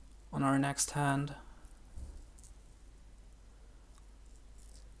on our next hand.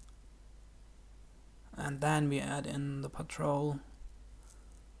 And then we add in the patrol.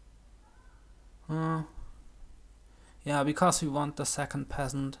 Yeah, because we want the second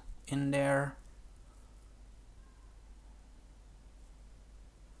peasant in there.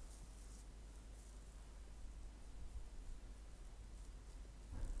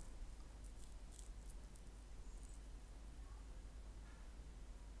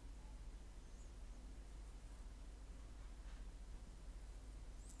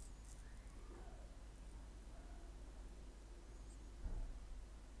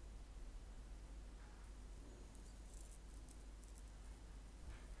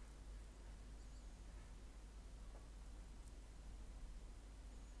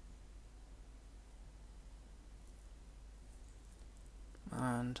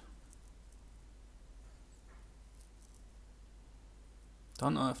 And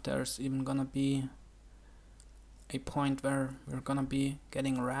don't know if there's even gonna be a point where we're gonna be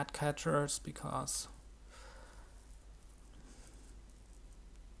getting rat catchers, because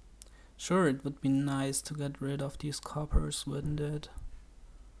sure, it would be nice to get rid of these coppers, wouldn't it?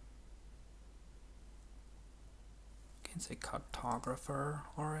 Can say cartographer,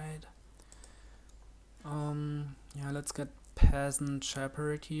 alright. Yeah, let's get peasant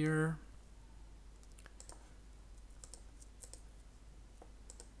shepherd here.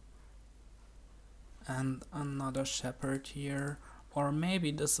 And another shepherd here. Or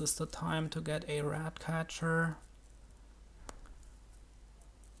maybe this is the time to get a rat catcher.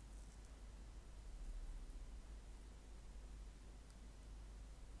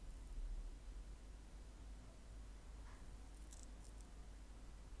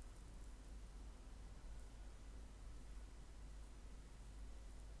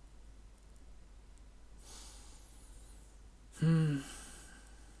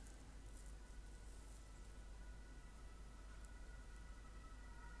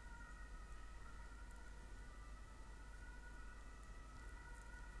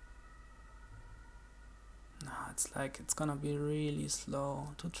 It's like it's gonna be really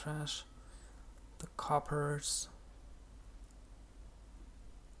slow to trash the coppers.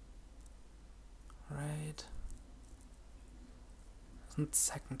 Right. Isn't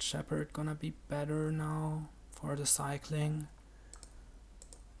second shepherd gonna be better now for the cycling?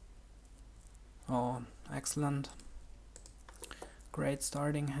 Oh, excellent. Great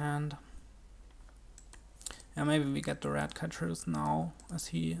starting hand. Yeah, maybe we get the rat catchers now as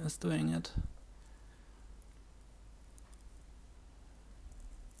he is doing it.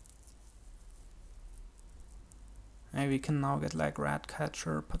 Maybe we can now get like rat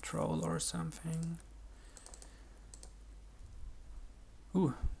catcher patrol or something.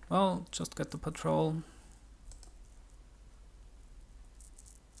 Ooh, well, just get the patrol.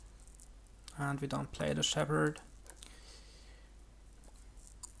 And we don't play the shepherd.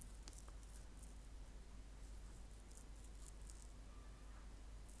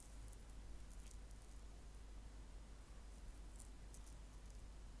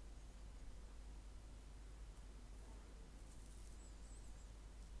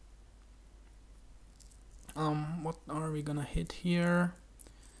 What are we gonna hit here?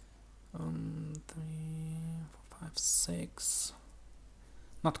 3, 4, 5, 6.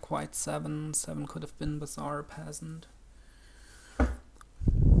 Not quite 7. 7 could have been Bazaar Peasant.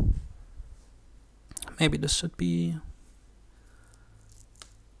 Maybe this should be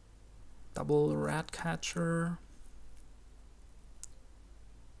double rat catcher.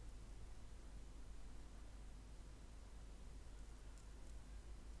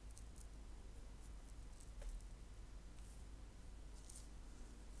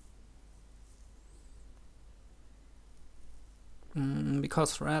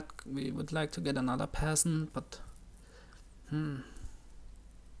 Because rat, we would like to get another peasant, but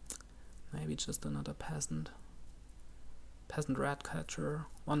Maybe just another peasant. Peasant rat catcher.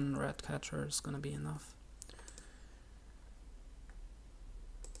 One rat catcher is gonna be enough.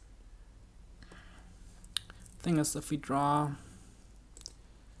 Thing is, if we draw,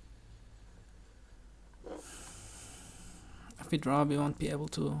 we won't be able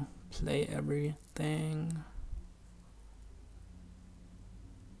to play everything.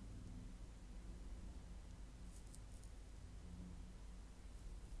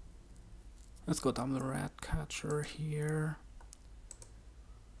 Let's go down the rat catcher here.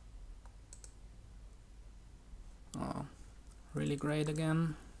 Oh, really great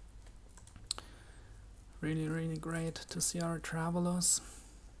again. Really, really great to see our travelers.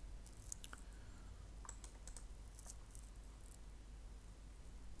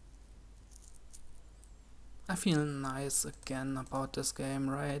 I feel nice again about this game,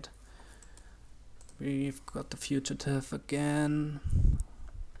 right? We've got the fugitive again.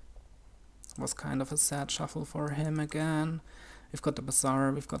 Was kind of a sad shuffle for him again. We've got the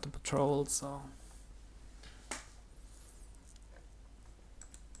bazaar, we've got the patrol, so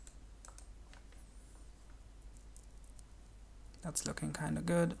that's looking kind of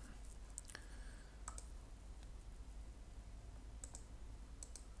good.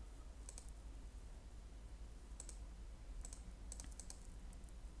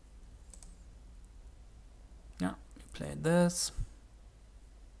 Yeah, we played this.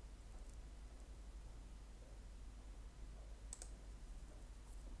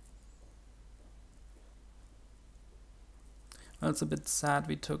 Well, it's a bit sad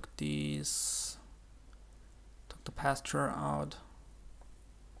we took the pasture out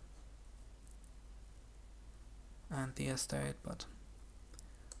and the estate, but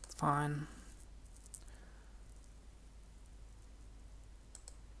it's fine.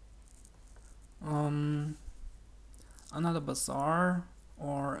 Another bazaar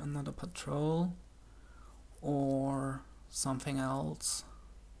or another patrol or something else.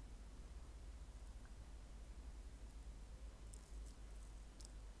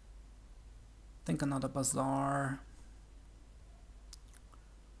 I think another bazaar.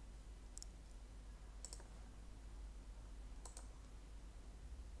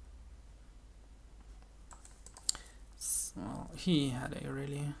 So he had a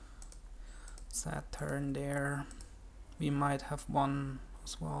really sad turn there. We might have won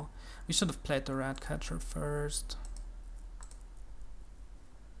as well. We should have played the rat catcher first.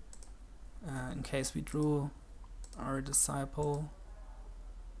 In case we drew our disciple.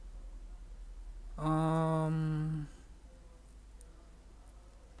 I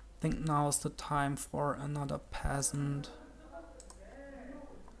think now is the time for another peasant.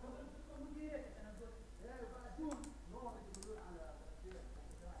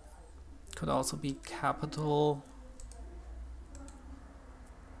 Could also be capital.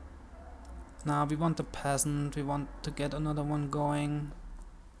 Now we want the peasant, we want to get another one going.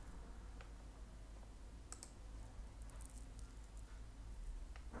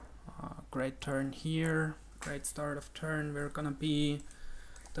 Great turn here, great start of turn. We're gonna be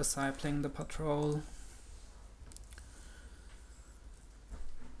discipling the patrol.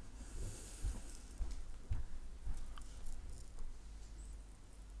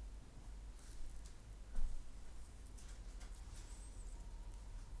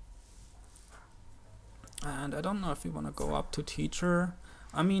 And I don't know if we want to go up to teacher.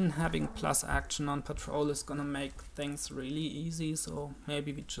 I mean, having plus action on patrol is gonna make things really easy, so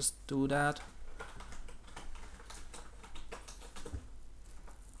maybe we just do that.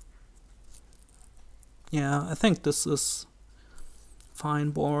 Yeah, I think this is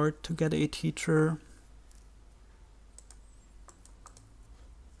fine board to get a teacher.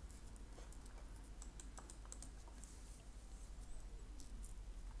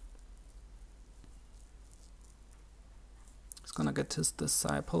 He's gonna get his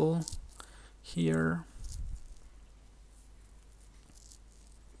disciple here.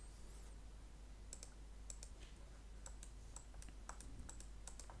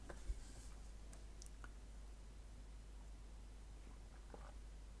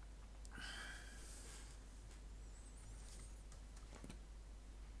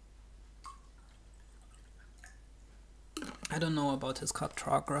 I don't know about his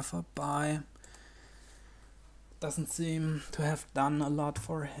cartographer buy. Doesn't seem to have done a lot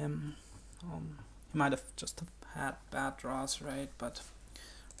for him. He might have just had bad draws, right? But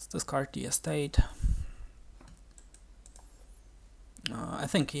let's discard the estate. I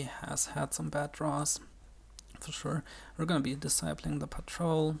think he has had some bad draws, for sure. We're gonna be discipling the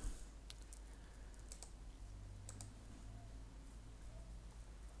patrol.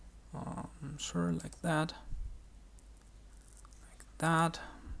 Sure, like that. Like that.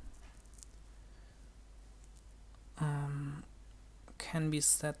 Can we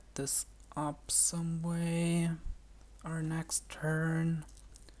set this up some way? Our next turn.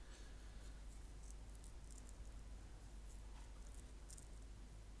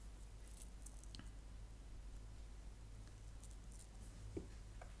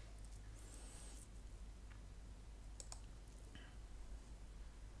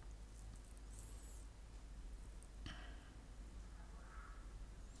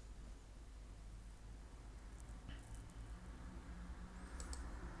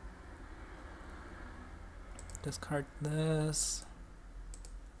 Discard this.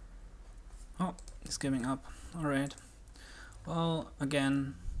 Oh, he's giving up. Alright. Well,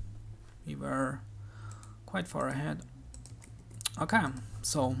 again, we were quite far ahead. Okay,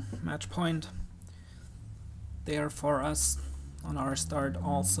 so match point there for us on our start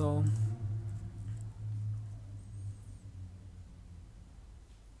also.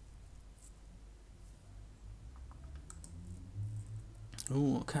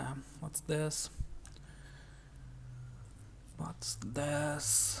 Ooh, okay, what's this? What's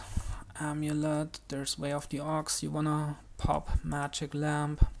this? Amulet, there's Way of the Ox, you wanna pop Magic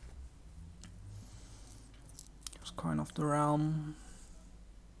Lamp. Here's Coin of the Realm.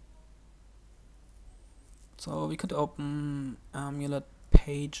 So we could open Amulet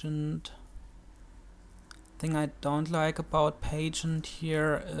Peasant. Thing I don't like about Peasant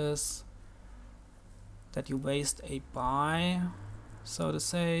here is that you waste a buy, so to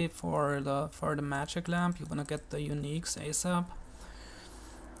say, for the Magic Lamp. You wanna get the uniques ASAP.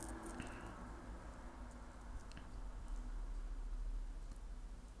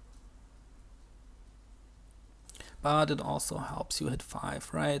 But it also helps you hit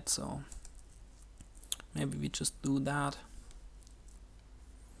 5, right? So maybe we just do that.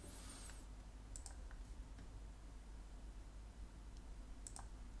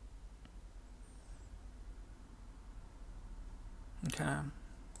 Okay.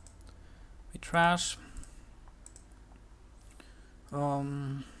 We trash.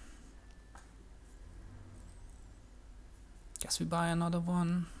 Guess we buy another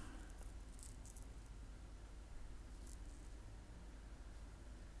one.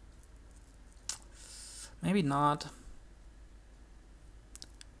 Maybe not.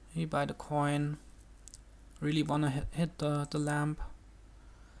 Maybe buy the coin. Really wanna hit the lamp.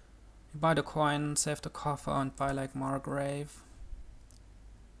 You buy the coin, save the coffer, and buy like Margrave.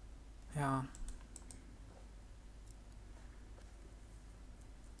 Yeah.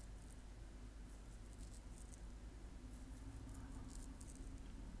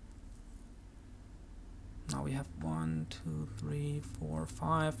 Now we have 1, 2, 3, 4,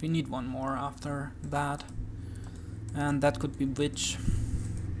 5. We need one more after that. And that could be Witch.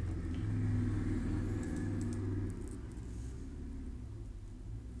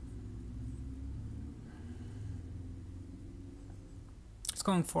 It's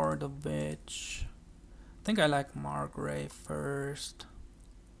going for the Witch. I think I like Margrave first.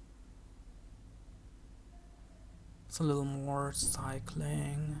 It's a little more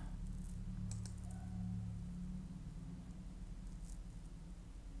cycling.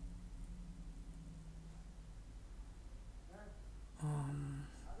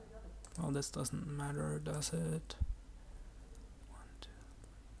 Well, this doesn't matter, does it? 1, 2, 3.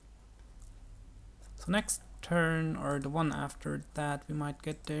 So next turn, or the one after that, we might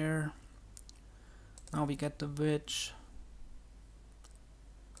get there. Now we get the Witch.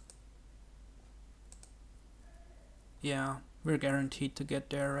 Yeah, we're guaranteed to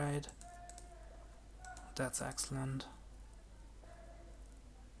get there, right? That's excellent.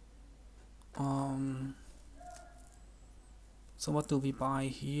 So what do we buy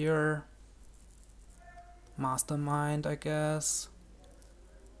here? Mastermind, I guess.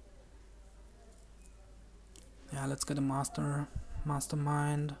 Yeah, let's get a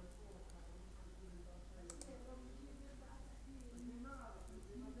mastermind.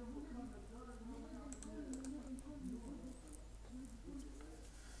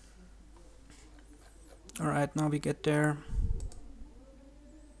 Alright, now we get there.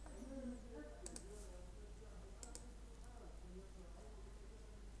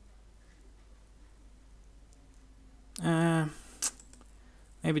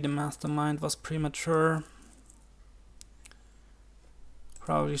 Maybe the mastermind was premature.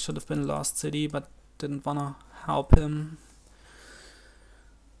 Probably should have been Lost City, but didn't wanna help him.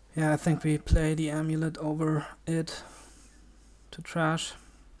 Yeah, I think we play the amulet over it to trash.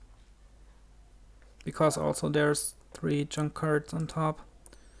 Because also there's 3 junk cards on top.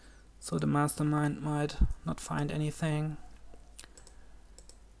 So the mastermind might not find anything.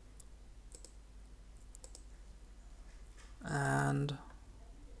 And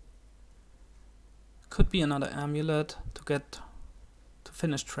could be another amulet to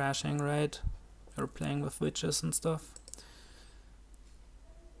finish trashing, right? Or playing with witches and stuff.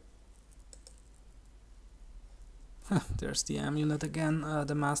 There's the amulet again,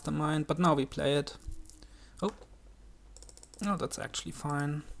 the mastermind, but now we play it. Oh, no, that's actually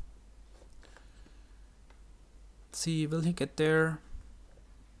fine. Let's see, will he get there?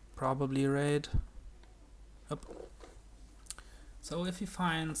 Probably, right? Up. So if he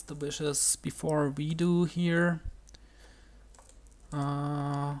finds the wishes before we do here,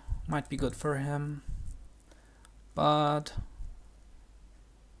 might be good for him. But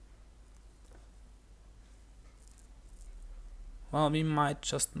well, we might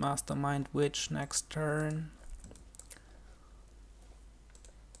just mastermind witch next turn.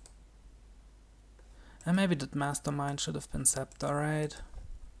 And maybe that mastermind should have been scepter, right?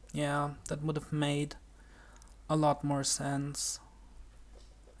 Yeah, that would have made a lot more sense.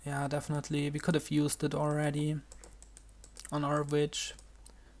 Yeah, definitely. We could have used it already on our witch.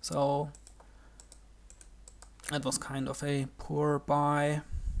 So that was kind of a poor buy.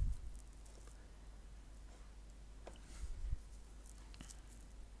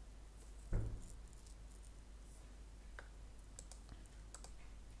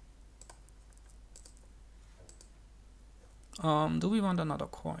 Do we want another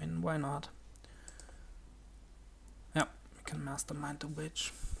coin? Why not? Yeah, we can mastermind the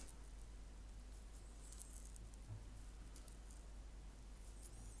witch.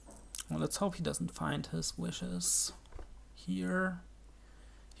 Well, let's hope he doesn't find his wishes here.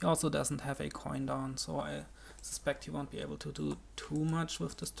 He also doesn't have a coin down, so I suspect he won't be able to do too much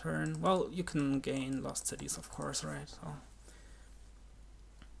with this turn. Well, you can gain lost cities, of course, right? So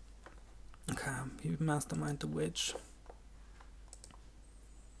okay, we mastermind the witch.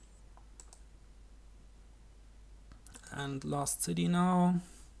 And lost city now.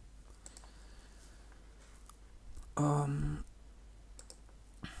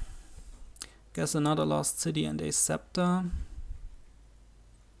 Guess another lost city and a scepter.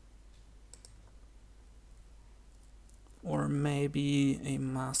 Or maybe a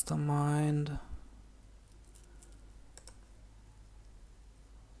mastermind.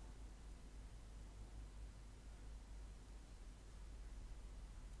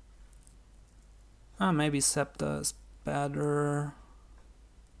 Maybe scepter is better.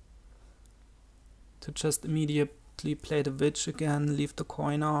 To just immediately play the witch again, leave the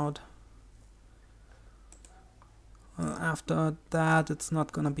coin out. After that, it's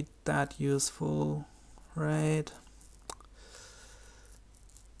not gonna be that useful, right?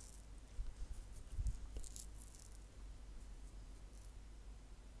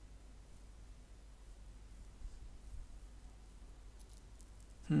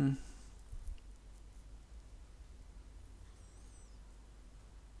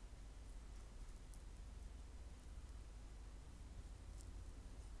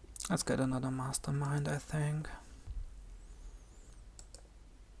 Let's get another mastermind, I think.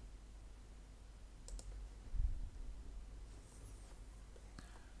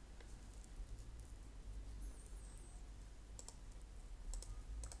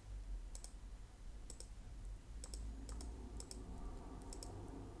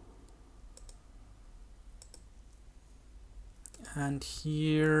 And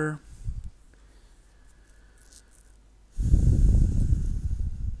here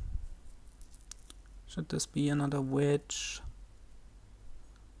should this be another witch?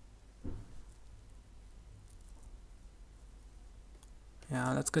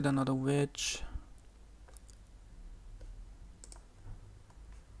 Yeah, let's get another witch.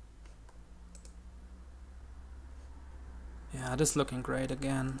 Yeah, this is looking great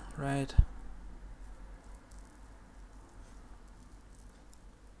again, right?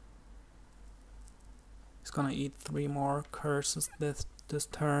 He's gonna eat 3 more curses this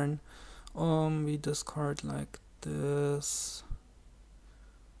turn. We discard like this.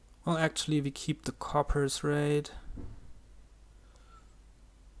 Well, actually we keep the coppers, right?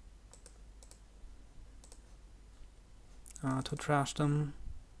 To trash them.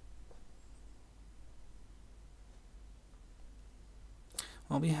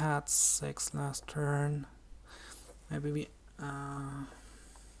 Well, we had 6 last turn. Maybe we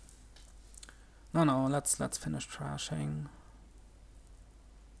no, let's finish trashing.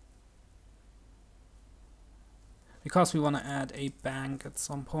 Because we want to add a bank at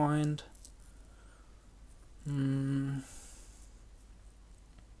some point.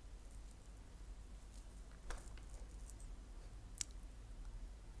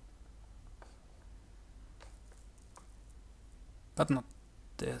 But not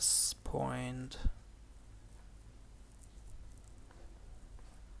this point.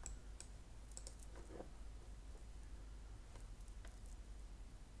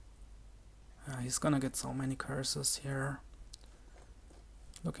 He's gonna get so many curses here.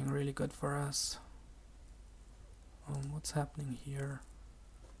 Looking really good for us. What's happening here?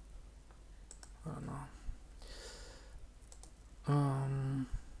 I don't know.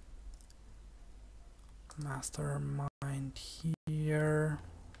 Mastermind here.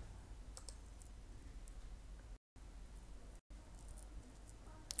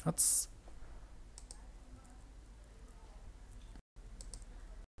 That's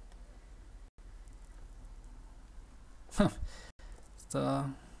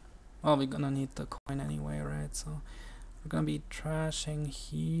well, we're gonna need the coin anyway, right? So we're gonna be trashing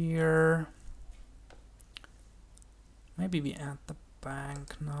here. Maybe we add the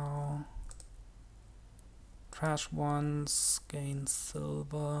bank now. Trash once, gain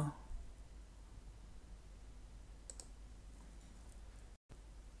silver.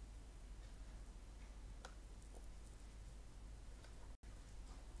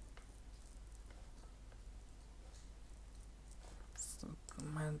 So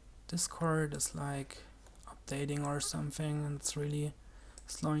my Discord is like updating or something, and it's really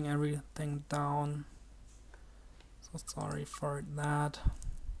slowing everything down. So sorry for that.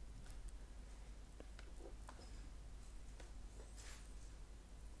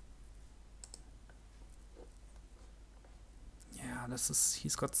 Yeah,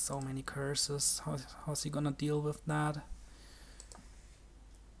 he's got so many curses. How's he gonna deal with that?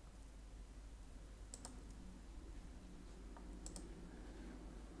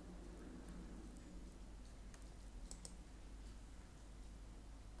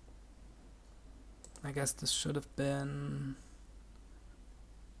 I guess this should have been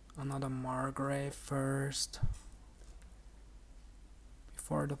another Margrave first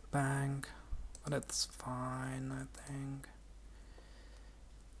before the bank, but it's fine, I think.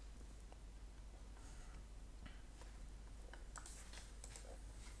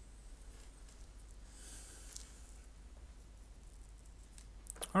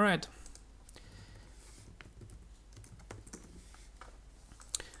 All right.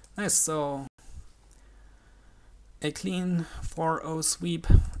 Nice, so a clean 4-0 sweep,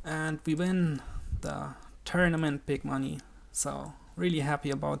 and we win the tournament big money. So really happy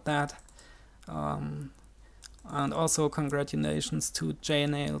about that. And also congratulations to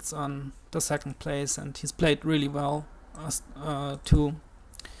JNails on the second place, and he's played really well too.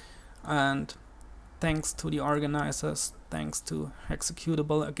 And thanks to the organizers, thanks to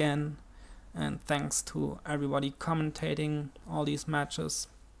Executable again, and thanks to everybody commentating all these matches.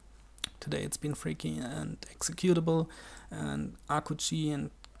 Today it's been Freaky and Executable, and Akuchi and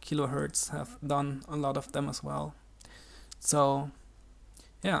Kilohertz have done a lot of them as well. So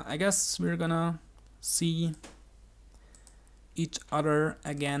yeah, I guess we're gonna see each other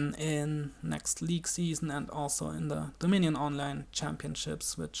again in next league season and also in the Dominion Online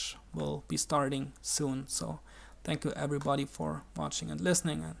Championships, which will be starting soon. So thank you everybody for watching and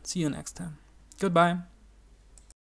listening, and see you next time. Goodbye.